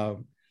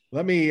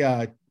 Let me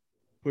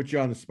put you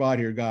on the spot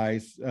here,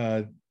 guys.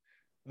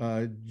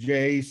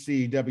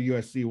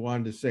 JCWSC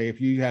wanted to say,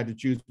 if you had to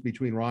choose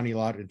between Ronnie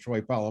Lott and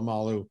Troy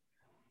Polamalu,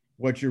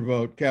 what's your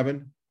vote?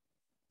 Kevin,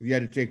 if you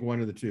had to take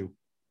one of the two.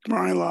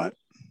 Ronnie Lott.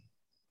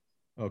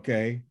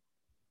 Okay.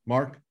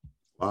 Mark?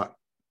 Lott.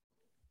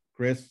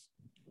 Chris?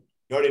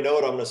 You already know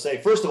what I'm going to say.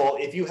 First of all,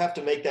 if you have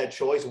to make that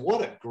choice,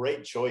 what a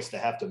great choice to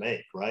have to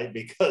make, right?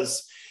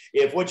 Because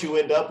if what you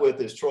end up with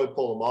is Troy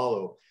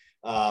Polamalu,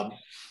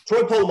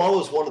 Troy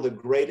Polamalu is one of the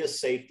greatest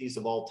safeties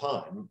of all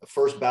time,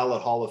 first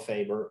ballot Hall of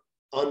Famer,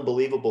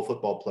 unbelievable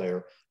football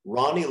player.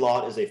 Ronnie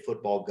Lott is a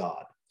football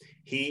god.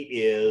 He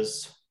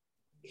is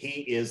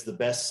the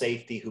best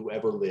safety who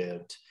ever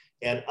lived.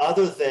 And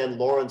other than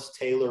Lawrence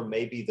Taylor,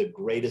 maybe the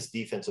greatest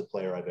defensive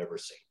player I've ever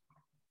seen.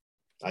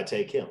 I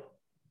take him.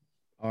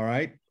 All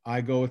right.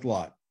 I go with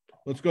Lott.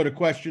 Let's go to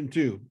question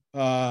 2.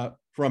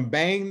 From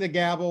Bang the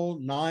Gavel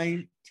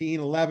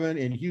 1911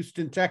 in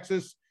Houston,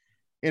 Texas.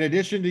 In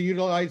addition to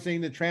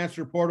utilizing the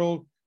transfer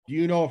portal, do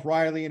you know if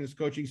Riley and his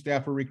coaching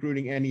staff are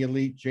recruiting any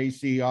elite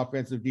JC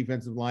offensive,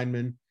 defensive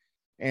linemen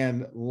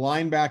and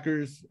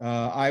linebackers?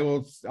 I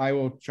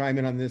will chime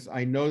in on this.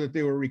 I know that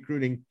they were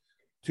recruiting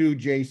 2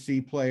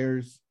 JC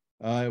players.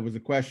 It was a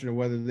question of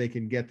whether they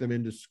can get them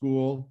into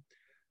school.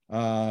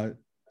 So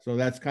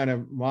that's kind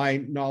of my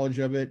knowledge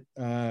of it.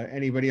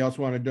 Anybody else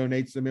want to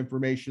donate some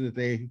information that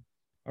they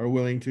are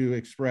willing to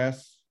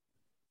express?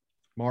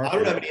 Mark? I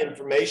don't have any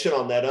information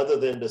on that other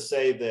than to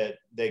say that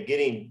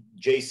getting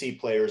JC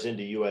players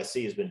into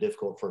USC has been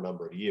difficult for a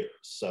number of years.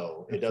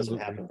 So it doesn't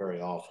happen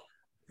very often.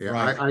 Yeah,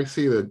 Right. I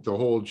see the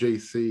whole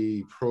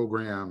JC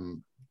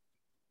program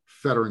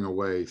fettering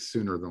away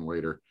sooner than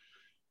later.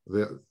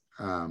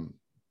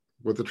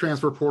 With the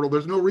transfer portal,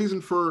 there's no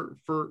reason for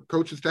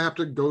coaches to have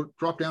to go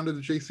drop down to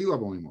the JC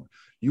level anymore.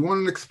 You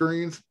want an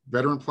experienced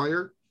veteran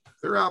player,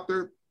 they're out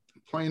there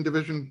playing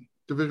Division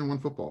I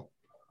football.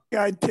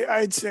 Yeah,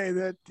 I'd say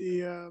that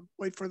the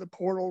wait for the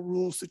portal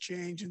rules to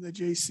change and the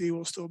JC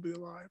will still be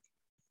alive.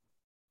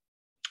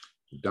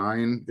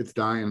 It's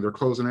dying. They're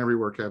closing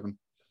everywhere, Kevin.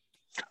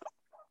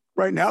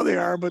 Right now they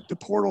are, but the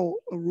portal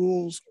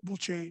rules will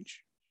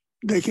change.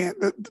 They can't.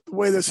 The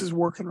way this is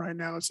working right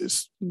now, it's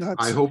just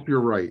nuts. I hope you're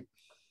right.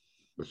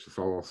 That's just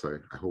all I'll say.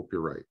 I hope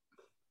you're right.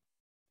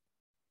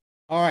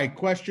 All right,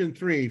 question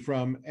 3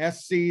 from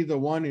SC, the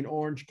one in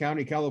Orange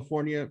County,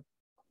 California.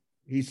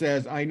 He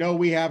says, I know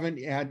we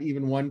haven't had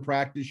even one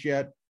practice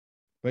yet,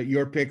 but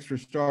your picks for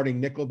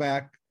starting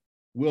nickelback.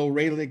 Will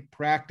Raylick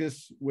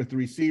practice with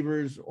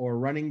receivers or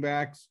running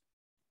backs?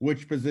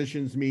 Which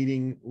positions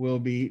meeting will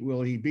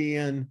he be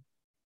in?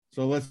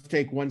 So let's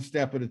take one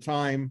step at a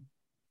time.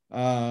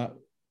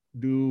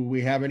 Do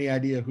we have any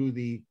idea who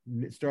the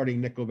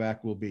starting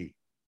nickelback will be?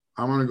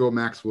 I'm going to go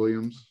Max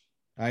Williams.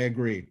 I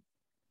agree.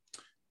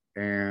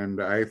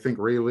 And I think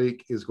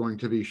Raylick is going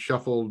to be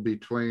shuffled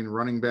between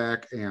running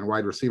back and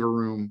wide receiver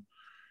room.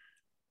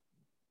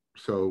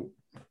 So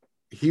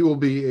he will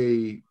be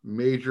a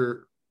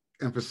major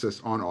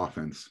emphasis on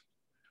offense,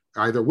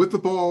 either with the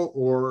ball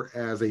or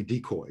as a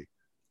decoy.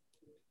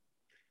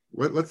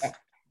 Let's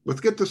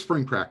get to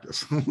spring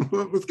practice.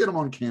 Let's get him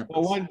on campus.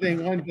 Well, one thing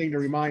to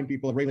remind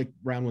people, Raylick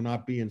Brown will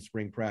not be in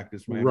spring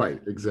practice.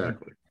 Right,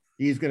 exactly.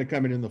 He's going to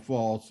come in the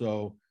fall,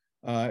 so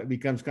it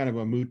becomes kind of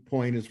a moot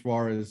point as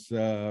far as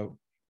who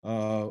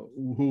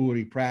would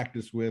he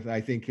practice with.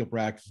 I think he'll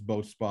practice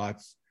both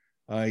spots.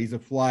 He's a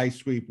fly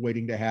sweep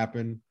waiting to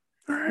happen,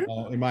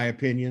 in my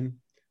opinion.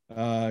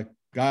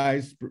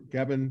 Guys,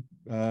 Kevin,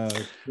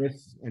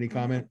 Chris, any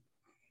comment?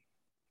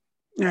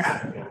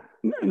 Yeah,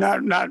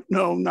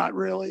 not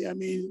really. I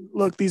mean,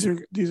 look, these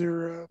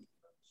are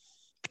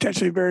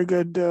potentially very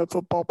good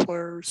football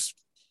players.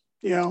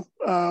 You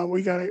know,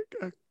 we got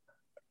a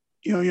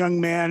young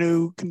man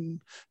who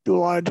can do a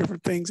lot of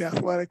different things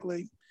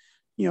athletically.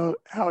 You know,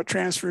 how it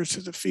transfers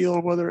to the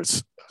field, whether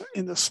it's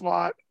in the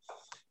slot,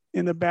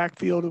 in the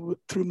backfield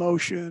through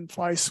motion,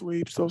 fly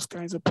sweeps, those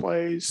kinds of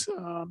plays,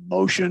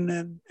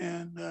 motion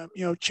and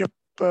chip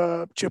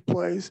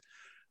plays.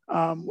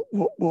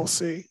 We'll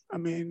see. I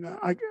mean,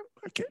 I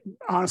can't,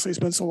 honestly, it's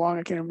been so long,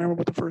 I can't remember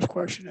what the first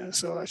question is.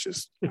 So that's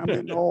just, I'm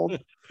getting old.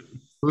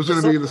 Who's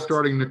going to be the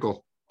starting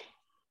nickel?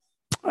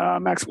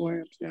 Max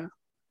Williams. Yeah.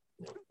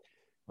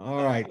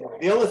 All right.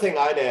 The only thing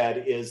I'd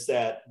add is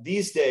that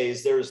these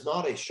days there is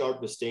not a sharp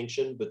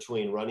distinction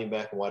between running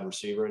back and wide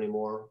receiver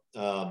anymore.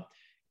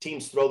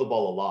 Teams throw the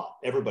ball a lot.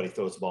 Everybody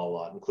throws the ball a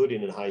lot,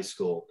 including in high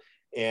school.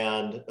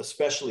 And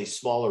especially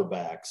smaller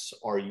backs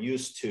are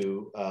used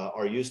to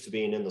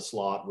being in the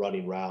slot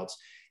running routes.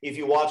 If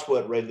you watch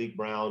what Raylick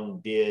Brown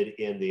did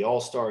in the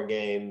All-Star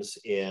games,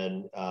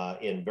 in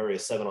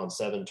various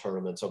 7-on-7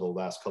 tournaments over the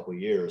last couple of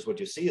years, what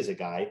you see is a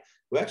guy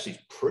who actually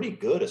is pretty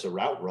good as a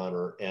route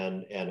runner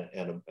and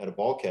a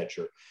ball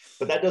catcher.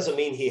 But that doesn't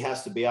mean he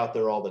has to be out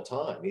there all the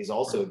time. He's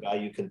also a guy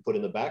you can put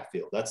in the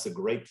backfield. That's the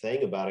great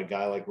thing about a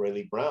guy like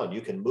Raylick Brown. You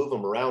can move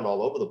him around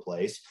all over the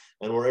place,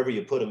 and wherever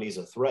you put him, he's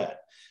a threat.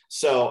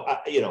 So,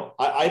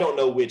 I don't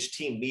know which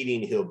team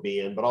meeting he'll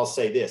be in, but I'll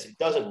say this. It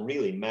doesn't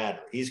really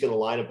matter. He's going to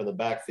line up in the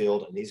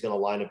backfield, and he's going to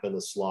line up in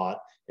the slot,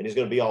 and he's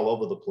going to be all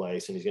over the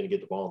place, and he's going to get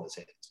the ball in his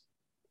hands.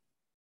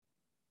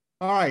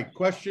 All right.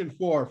 Question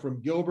 4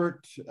 from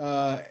Gilbert,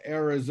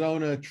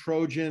 Arizona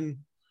Trojan.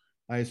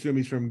 I assume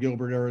he's from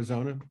Gilbert,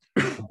 Arizona.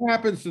 What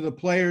happens to the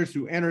players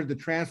who entered the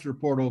transfer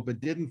portal but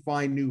didn't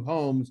find new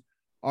homes?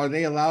 Are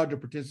they allowed to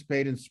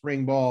participate in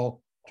spring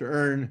ball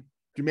to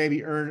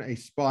maybe earn a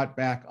spot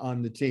back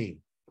on the team?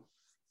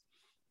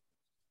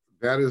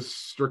 That is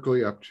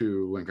strictly up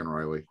to Lincoln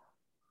Riley.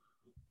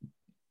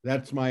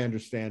 That's my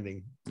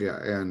understanding. Yeah,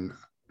 and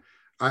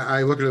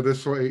I look at it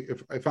this way.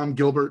 If I'm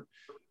Gilbert,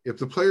 if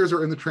the players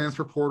are in the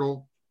transfer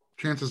portal,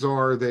 chances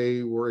are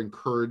they were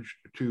encouraged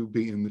to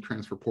be in the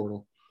transfer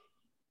portal.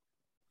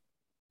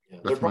 Yeah,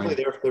 they're probably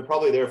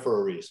there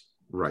for a reason.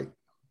 Right.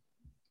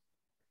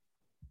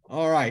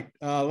 All right.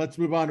 Let's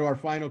move on to our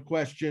final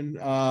question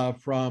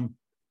from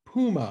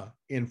Puma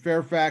in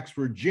Fairfax,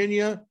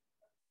 Virginia.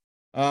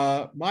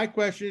 My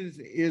question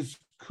is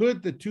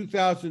could the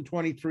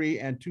 2023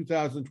 and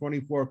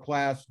 2024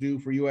 class do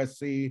for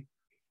USC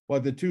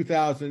what the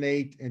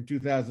 2008 and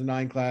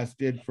 2009 class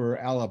did for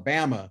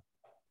Alabama,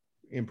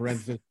 in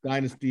parentheses,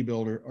 dynasty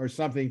builder, or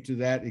something to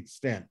that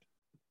extent?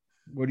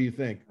 What do you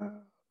think?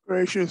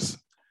 Gracious.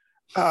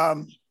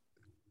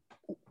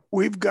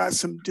 We've got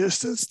some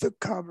distance to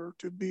cover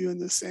to be in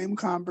the same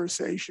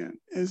conversation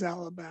as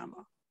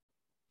Alabama,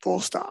 full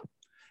stop.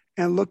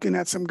 And looking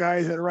at some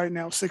guys that are right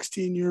now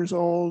 16 years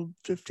old,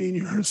 15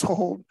 years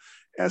old,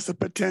 as the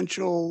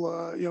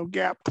potential,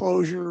 gap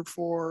closure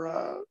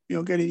for,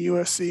 getting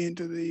USC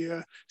into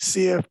the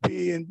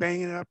CFP and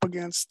banging it up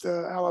against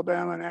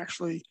Alabama and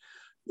actually,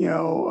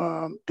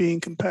 being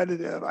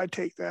competitive. I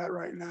take that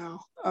right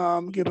now,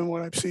 given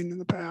what I've seen in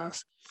the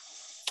past.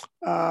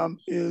 I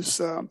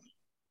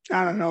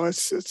don't know.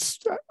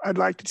 I'd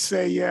like to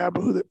say, yeah,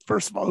 but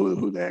first of all,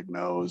 who the heck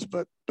knows?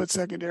 But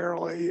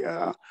secondarily,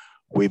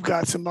 we've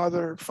got some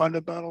other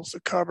fundamentals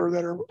to cover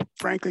that are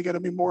frankly going to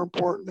be more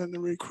important than the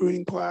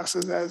recruiting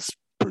classes as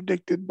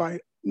predicted by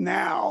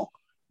now,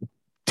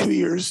 2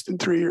 years and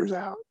 3 years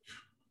out.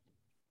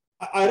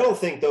 I don't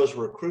think those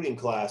recruiting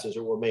classes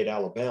are what made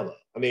Alabama.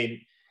 I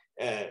mean,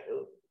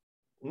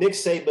 Nick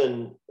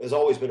Saban has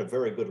always been a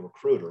very good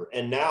recruiter,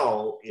 and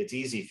now it's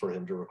easy for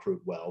him to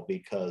recruit well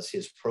because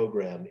his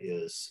program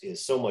is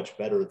so much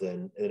better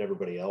than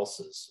everybody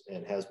else's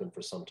and has been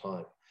for some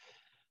time.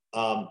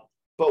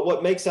 But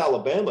what makes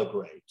Alabama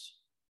great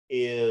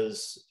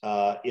is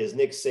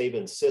Nick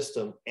Saban's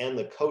system and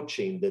the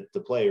coaching that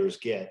the players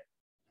get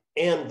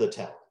and the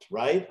talent,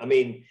 right? I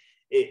mean,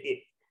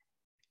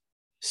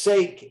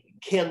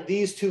 can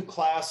these two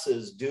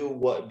classes do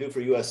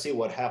for USC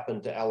what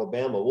happened to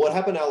Alabama? What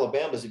happened to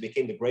Alabama is it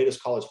became the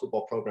greatest college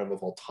football program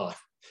of all time.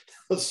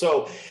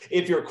 So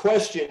if your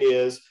question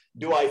is,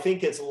 do I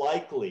think it's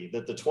likely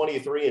that the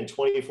 23 and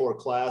 24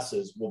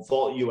 classes will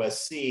vault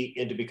USC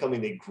into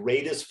becoming the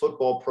greatest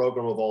football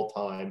program of all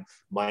time?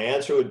 My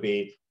answer would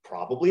be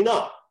probably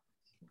not.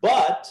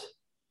 But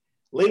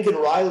Lincoln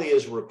Riley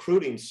is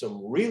recruiting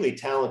some really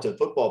talented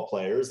football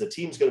players. The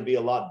team's going to be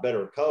a lot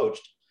better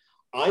coached.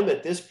 I'm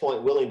at this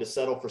point willing to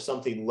settle for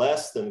something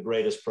less than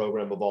greatest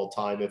program of all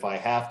time if I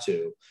have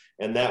to.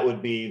 And that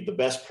would be the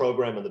best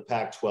program in the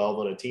Pac-12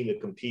 on a team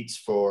that competes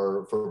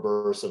for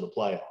berths in the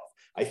playoff.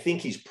 I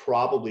think he's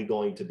probably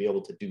going to be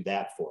able to do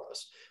that for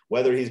us.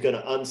 Whether he's going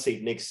to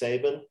unseat Nick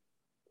Saban,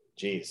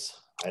 geez.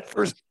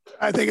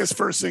 I think it's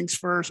first things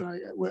first.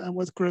 And I'm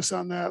with Chris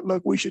on that.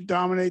 Look, we should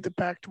dominate the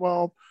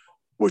Pac-12,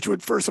 which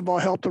would first of all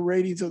help the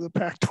ratings of the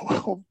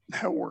Pac-12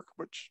 network,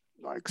 which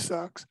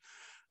sucks.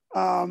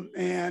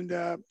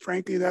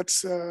 Frankly,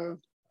 that's, I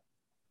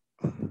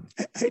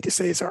hate to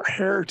say it's our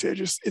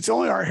heritage. It's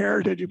only our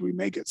heritage if we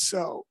make it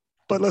so,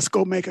 but let's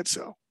go make it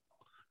so.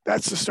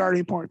 That's the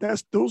starting point.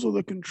 Those are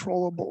the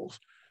controllables.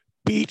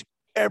 Beat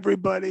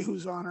everybody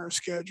who's on our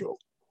schedule.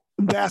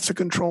 That's a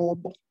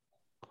controllable.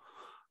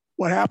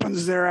 What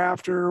happens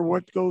thereafter,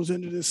 what goes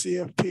into the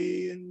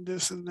CFP and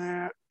this and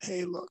that.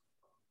 Hey, look,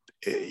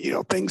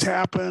 things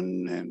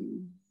happen,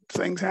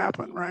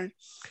 right?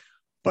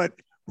 But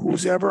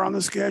who's ever on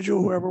the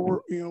schedule, whoever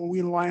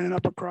we lining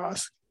up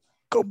across,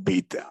 go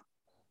beat them,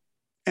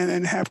 and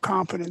then have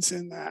confidence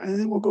in that, and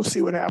then we'll go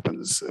see what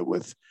happens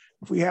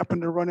if we happen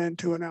to run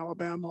into an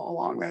Alabama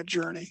along that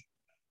journey.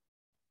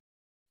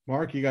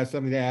 Mark, you got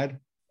something to add?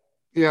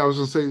 Yeah, I was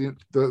going to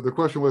say the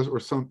question was, or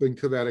something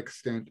to that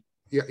extent.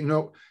 Yeah,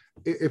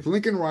 if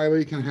Lincoln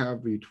Riley can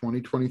have the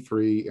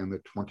 2023 and the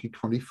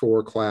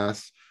 2024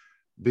 class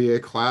be a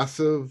class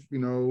of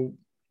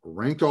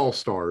ranked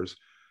all-stars.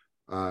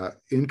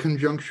 In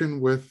conjunction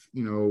with,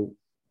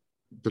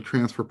 the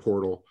transfer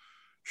portal,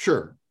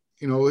 sure,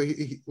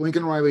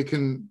 Lincoln Riley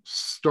can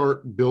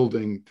start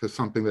building to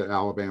something that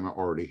Alabama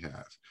already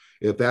has.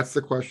 If that's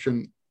the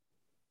question,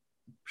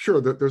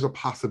 sure, there's a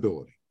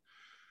possibility.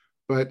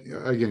 But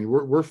again,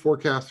 we're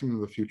forecasting in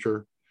the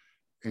future.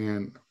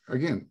 And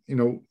again,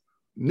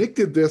 Nick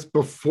did this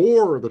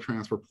before the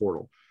transfer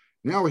portal.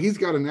 Now he's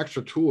got an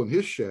extra tool in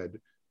his shed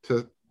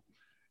to,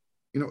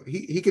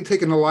 he can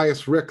take an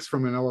Elias Ricks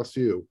from an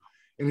LSU,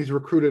 and he's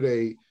recruited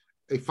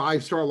a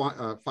five-star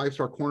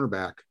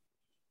cornerback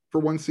for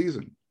one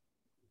season.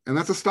 And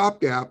that's a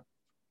stopgap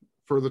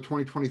for the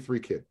 2023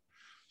 kid.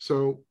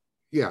 So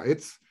yeah,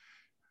 it's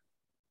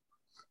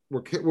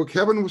what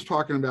Kevin was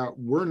talking about.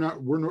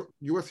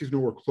 USC's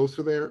nowhere close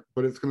to there,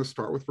 but it's going to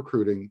start with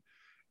recruiting,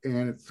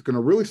 and it's going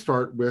to really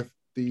start with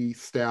the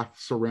staff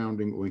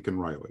surrounding Lincoln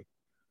Riley.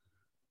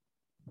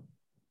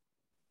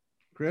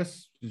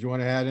 Chris, did you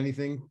want to add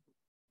anything?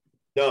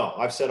 No,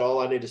 I've said all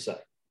I need to say.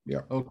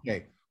 Yeah.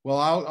 Okay. Well,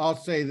 I'll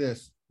say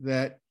this,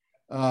 that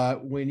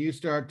when you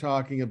start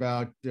talking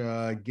about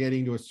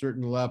getting to a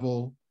certain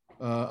level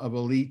of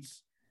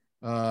elites,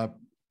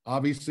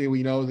 obviously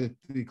we know that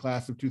the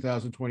class of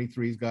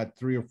 2023 has got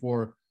 3 or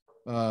 4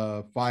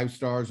 5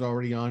 stars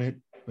already on it,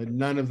 but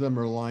none of them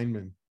are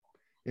linemen.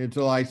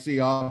 Until I see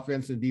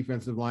offense and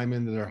defensive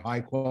linemen that are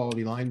high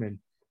quality linemen,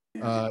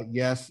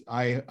 yes,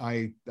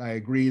 I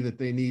agree that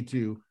they need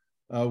to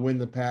win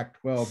the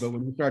Pac-12. But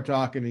when you start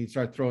talking and you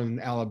start throwing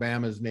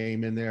Alabama's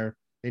name in there,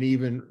 and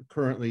even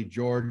currently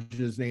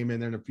Georgia's name in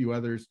there and a few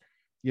others,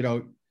 you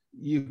know,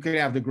 you could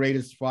have the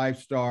greatest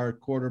 5-star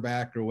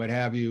quarterback or what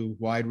have you,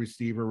 wide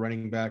receiver,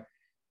 running back.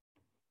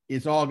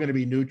 It's all going to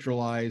be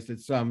neutralized at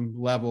some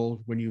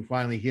level when you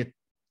finally hit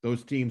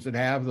those teams that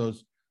have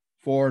those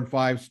 4- and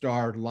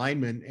 5-star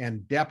linemen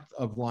and depth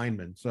of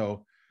linemen.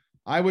 So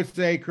I would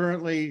say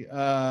currently,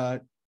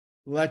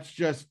 let's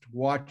just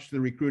watch the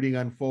recruiting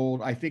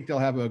unfold. I think they'll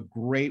have a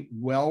great,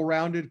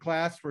 well-rounded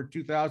class for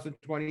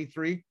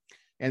 2023.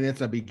 And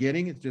it's a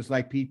beginning. It's just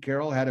like Pete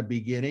Carroll had a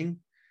beginning.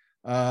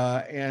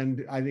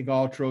 And I think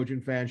all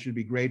Trojan fans should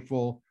be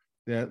grateful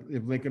that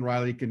if Lincoln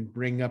Riley can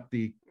bring up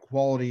the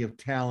quality of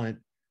talent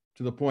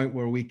to the point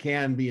where we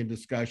can be in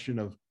discussion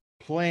of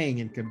playing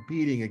and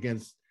competing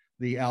against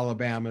the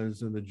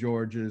Alabamas and the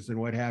Georgias and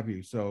what have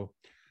you. So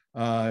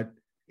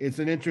it's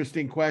an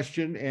interesting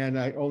question, and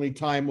only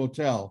time will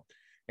tell.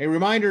 A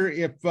reminder,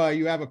 if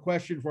you have a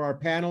question for our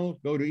panel,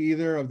 go to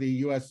either of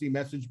the USC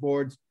message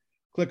boards,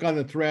 click on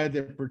the thread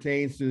that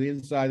pertains to the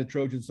Inside the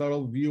Trojan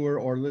Huddle viewer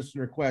or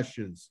listener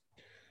questions.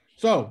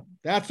 So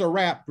that's a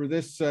wrap for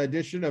this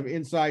edition of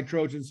Inside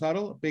Trojans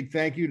Huddle. A big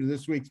thank you to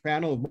this week's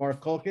panel of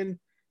Mark Culkin,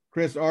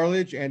 Chris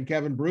Arledge, and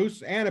Kevin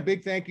Bruce. And a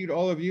big thank you to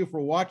all of you for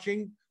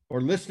watching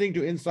or listening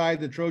to Inside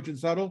the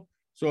Trojans Huddle.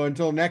 So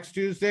until next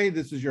Tuesday,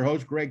 this is your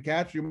host, Greg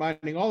Katz,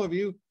 reminding all of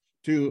you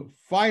to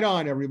fight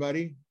on,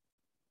 everybody.